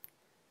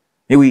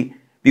 May we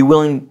be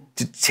willing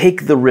to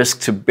take the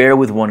risk to bear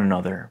with one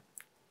another,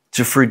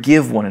 to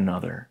forgive one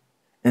another,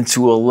 and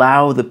to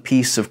allow the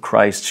peace of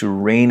Christ to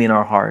reign in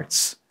our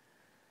hearts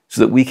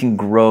so that we can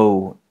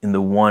grow in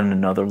the one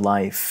another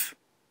life.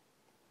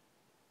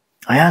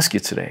 I ask you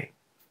today,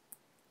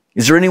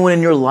 is there anyone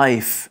in your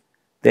life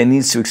that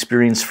needs to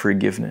experience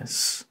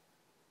forgiveness?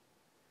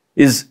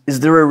 Is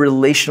there a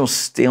relational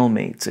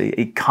stalemate,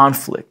 a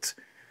conflict?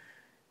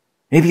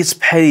 Maybe it's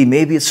petty,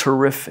 maybe it's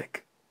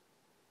horrific.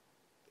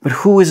 But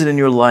who is it in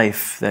your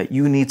life that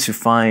you need to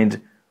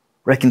find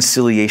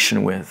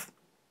reconciliation with,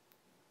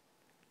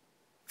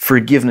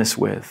 forgiveness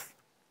with?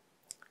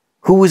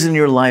 Who is in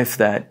your life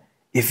that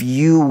if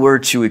you were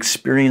to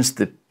experience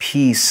the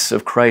peace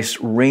of Christ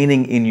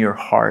reigning in your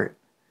heart,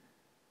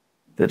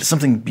 that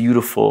something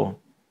beautiful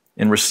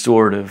and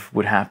restorative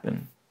would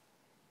happen?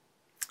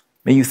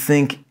 May you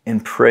think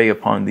and pray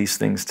upon these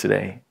things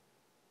today.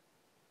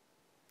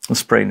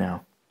 Let's pray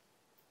now.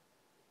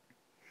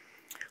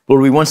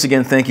 Lord, we once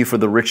again thank you for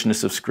the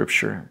richness of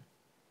Scripture.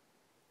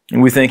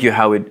 And we thank you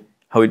how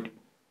it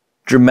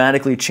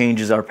dramatically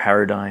changes our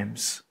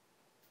paradigms.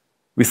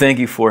 We thank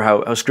you for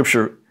how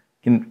Scripture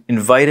can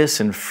invite us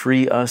and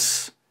free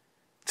us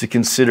to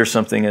consider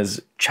something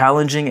as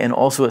challenging and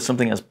also as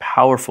something as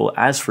powerful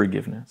as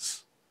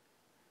forgiveness.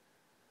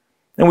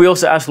 And we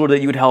also ask, Lord,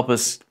 that you would help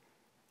us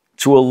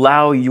to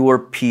allow your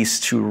peace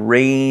to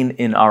reign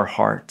in our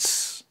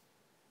hearts.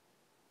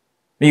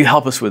 May you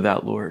help us with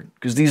that, Lord,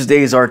 because these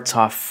days are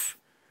tough.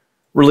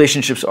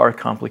 Relationships are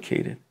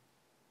complicated.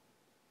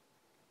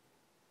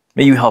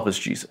 May you help us,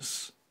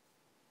 Jesus.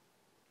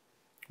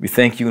 We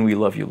thank you and we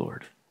love you,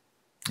 Lord.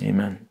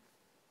 Amen.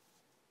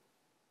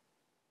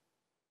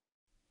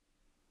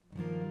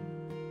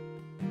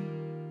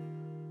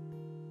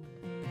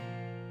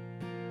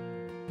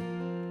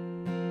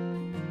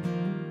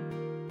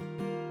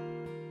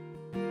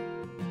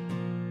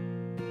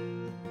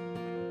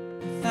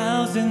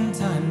 Thousand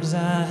times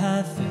I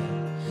have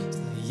failed,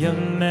 still your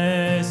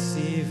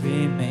mercy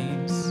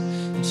remains.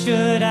 And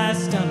should I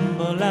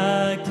stumble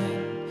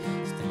again,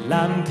 still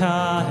I'm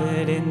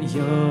caught in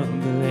your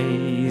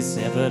grace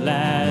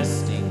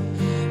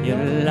everlasting.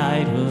 Your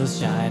light will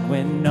shine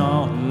when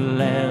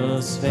all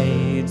else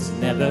fades,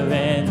 never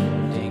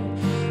ending.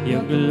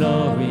 Your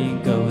glory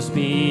goes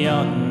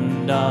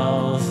beyond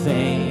all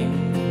fame.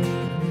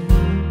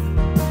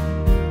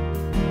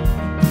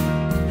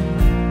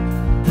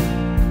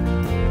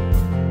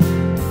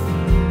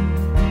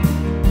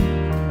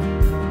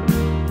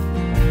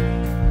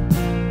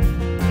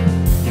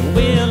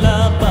 Will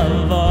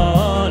above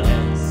all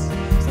else,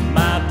 so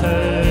my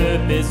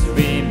purpose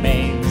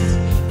remains.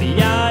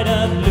 The art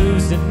of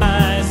losing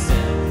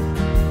myself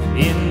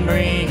in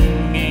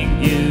bringing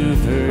you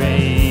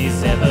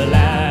praise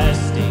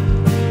everlasting.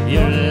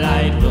 Your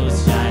light will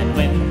shine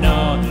when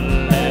all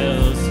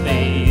else fades.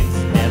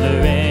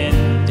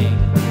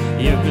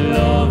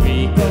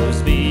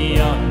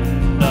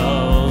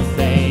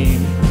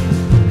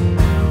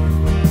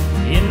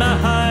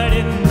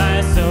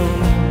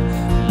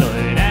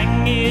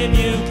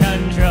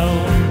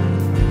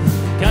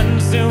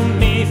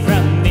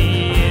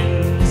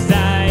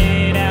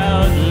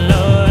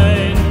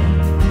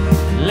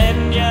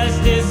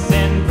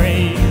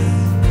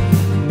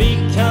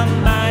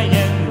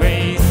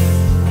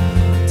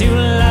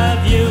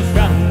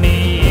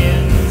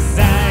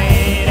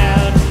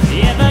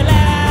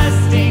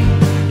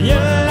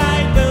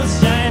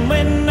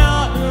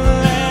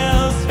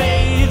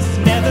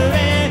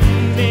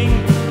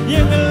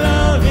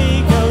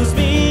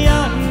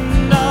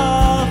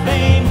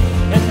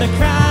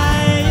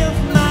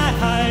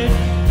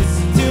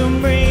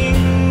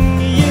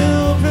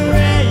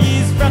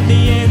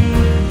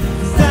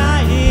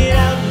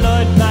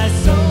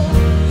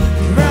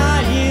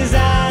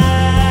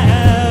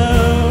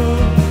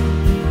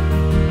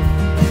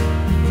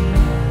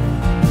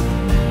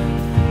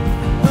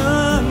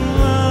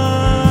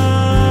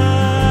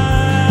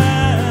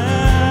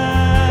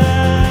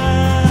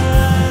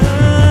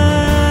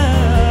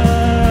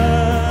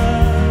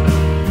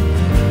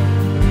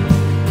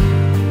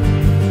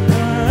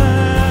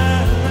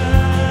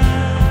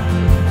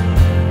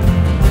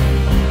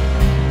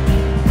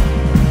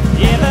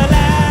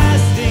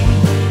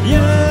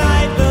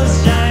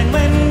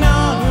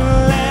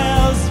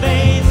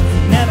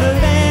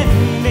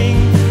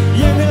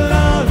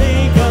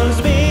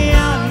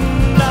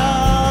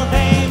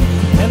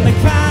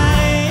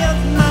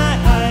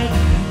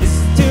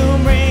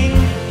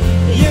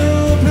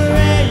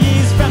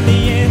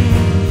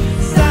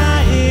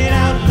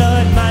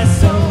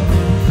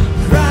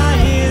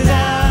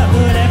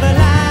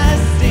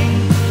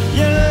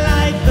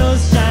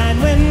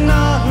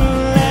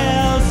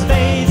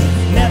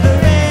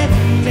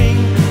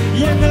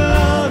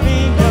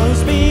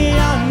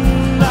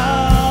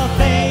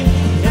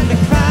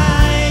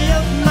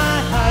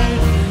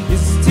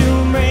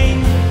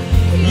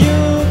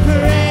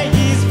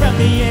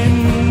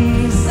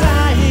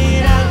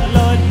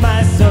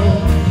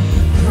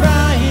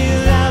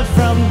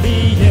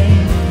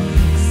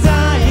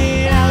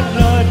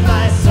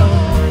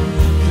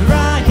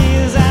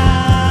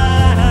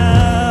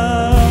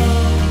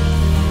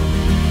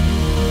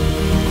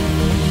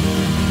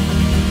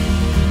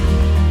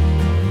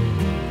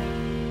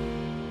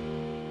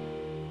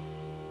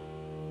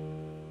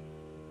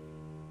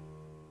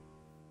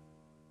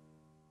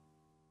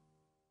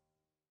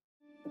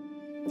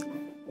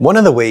 One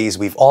of the ways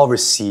we've all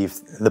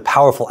received the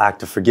powerful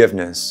act of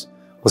forgiveness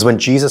was when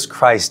Jesus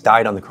Christ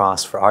died on the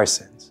cross for our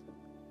sins.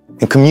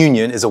 And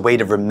communion is a way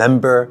to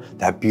remember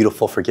that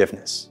beautiful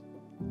forgiveness.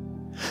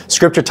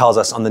 Scripture tells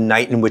us on the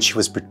night in which he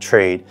was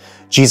betrayed,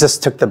 Jesus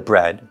took the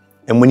bread,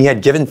 and when he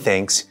had given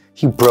thanks,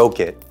 he broke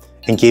it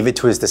and gave it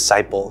to his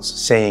disciples,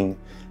 saying,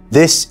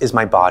 "This is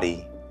my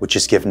body, which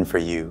is given for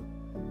you.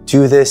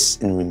 Do this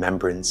in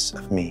remembrance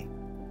of me."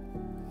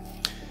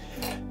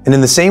 And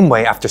in the same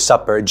way, after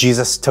supper,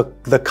 Jesus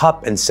took the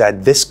cup and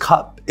said, "This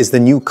cup is the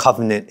new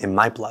covenant in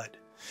my blood.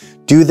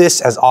 Do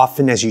this as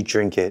often as you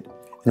drink it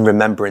in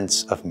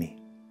remembrance of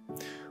me.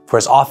 For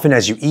as often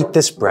as you eat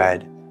this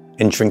bread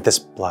and drink this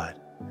blood,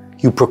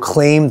 you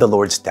proclaim the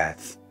Lord's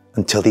death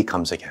until he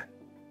comes again."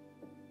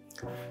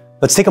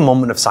 Let's take a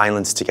moment of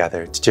silence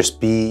together to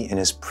just be in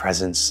his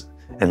presence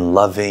and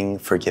loving,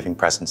 forgiving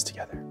presence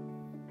together.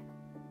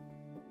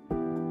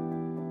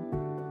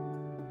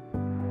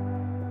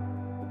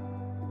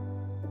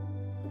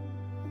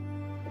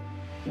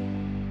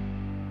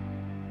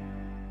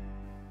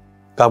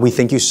 God, we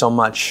thank you so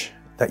much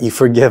that you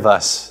forgive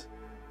us,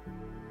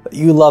 that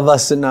you love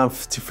us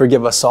enough to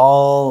forgive us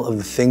all of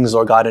the things,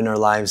 Lord God, in our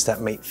lives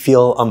that might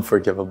feel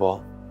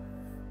unforgivable.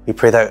 We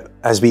pray that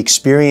as we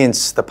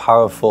experience the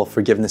powerful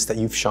forgiveness that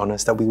you've shown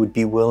us, that we would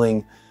be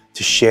willing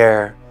to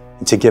share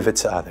and to give it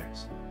to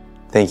others.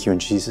 Thank you. In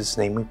Jesus'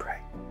 name we pray.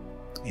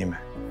 Amen.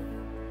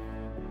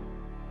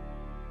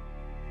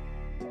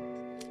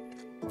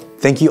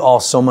 Thank you all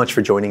so much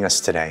for joining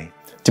us today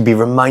to be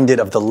reminded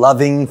of the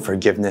loving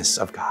forgiveness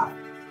of God.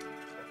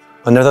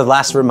 Another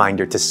last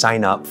reminder to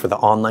sign up for the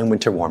online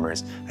winter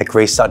warmers at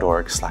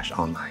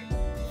grace.org/online.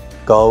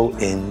 Go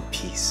in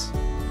peace.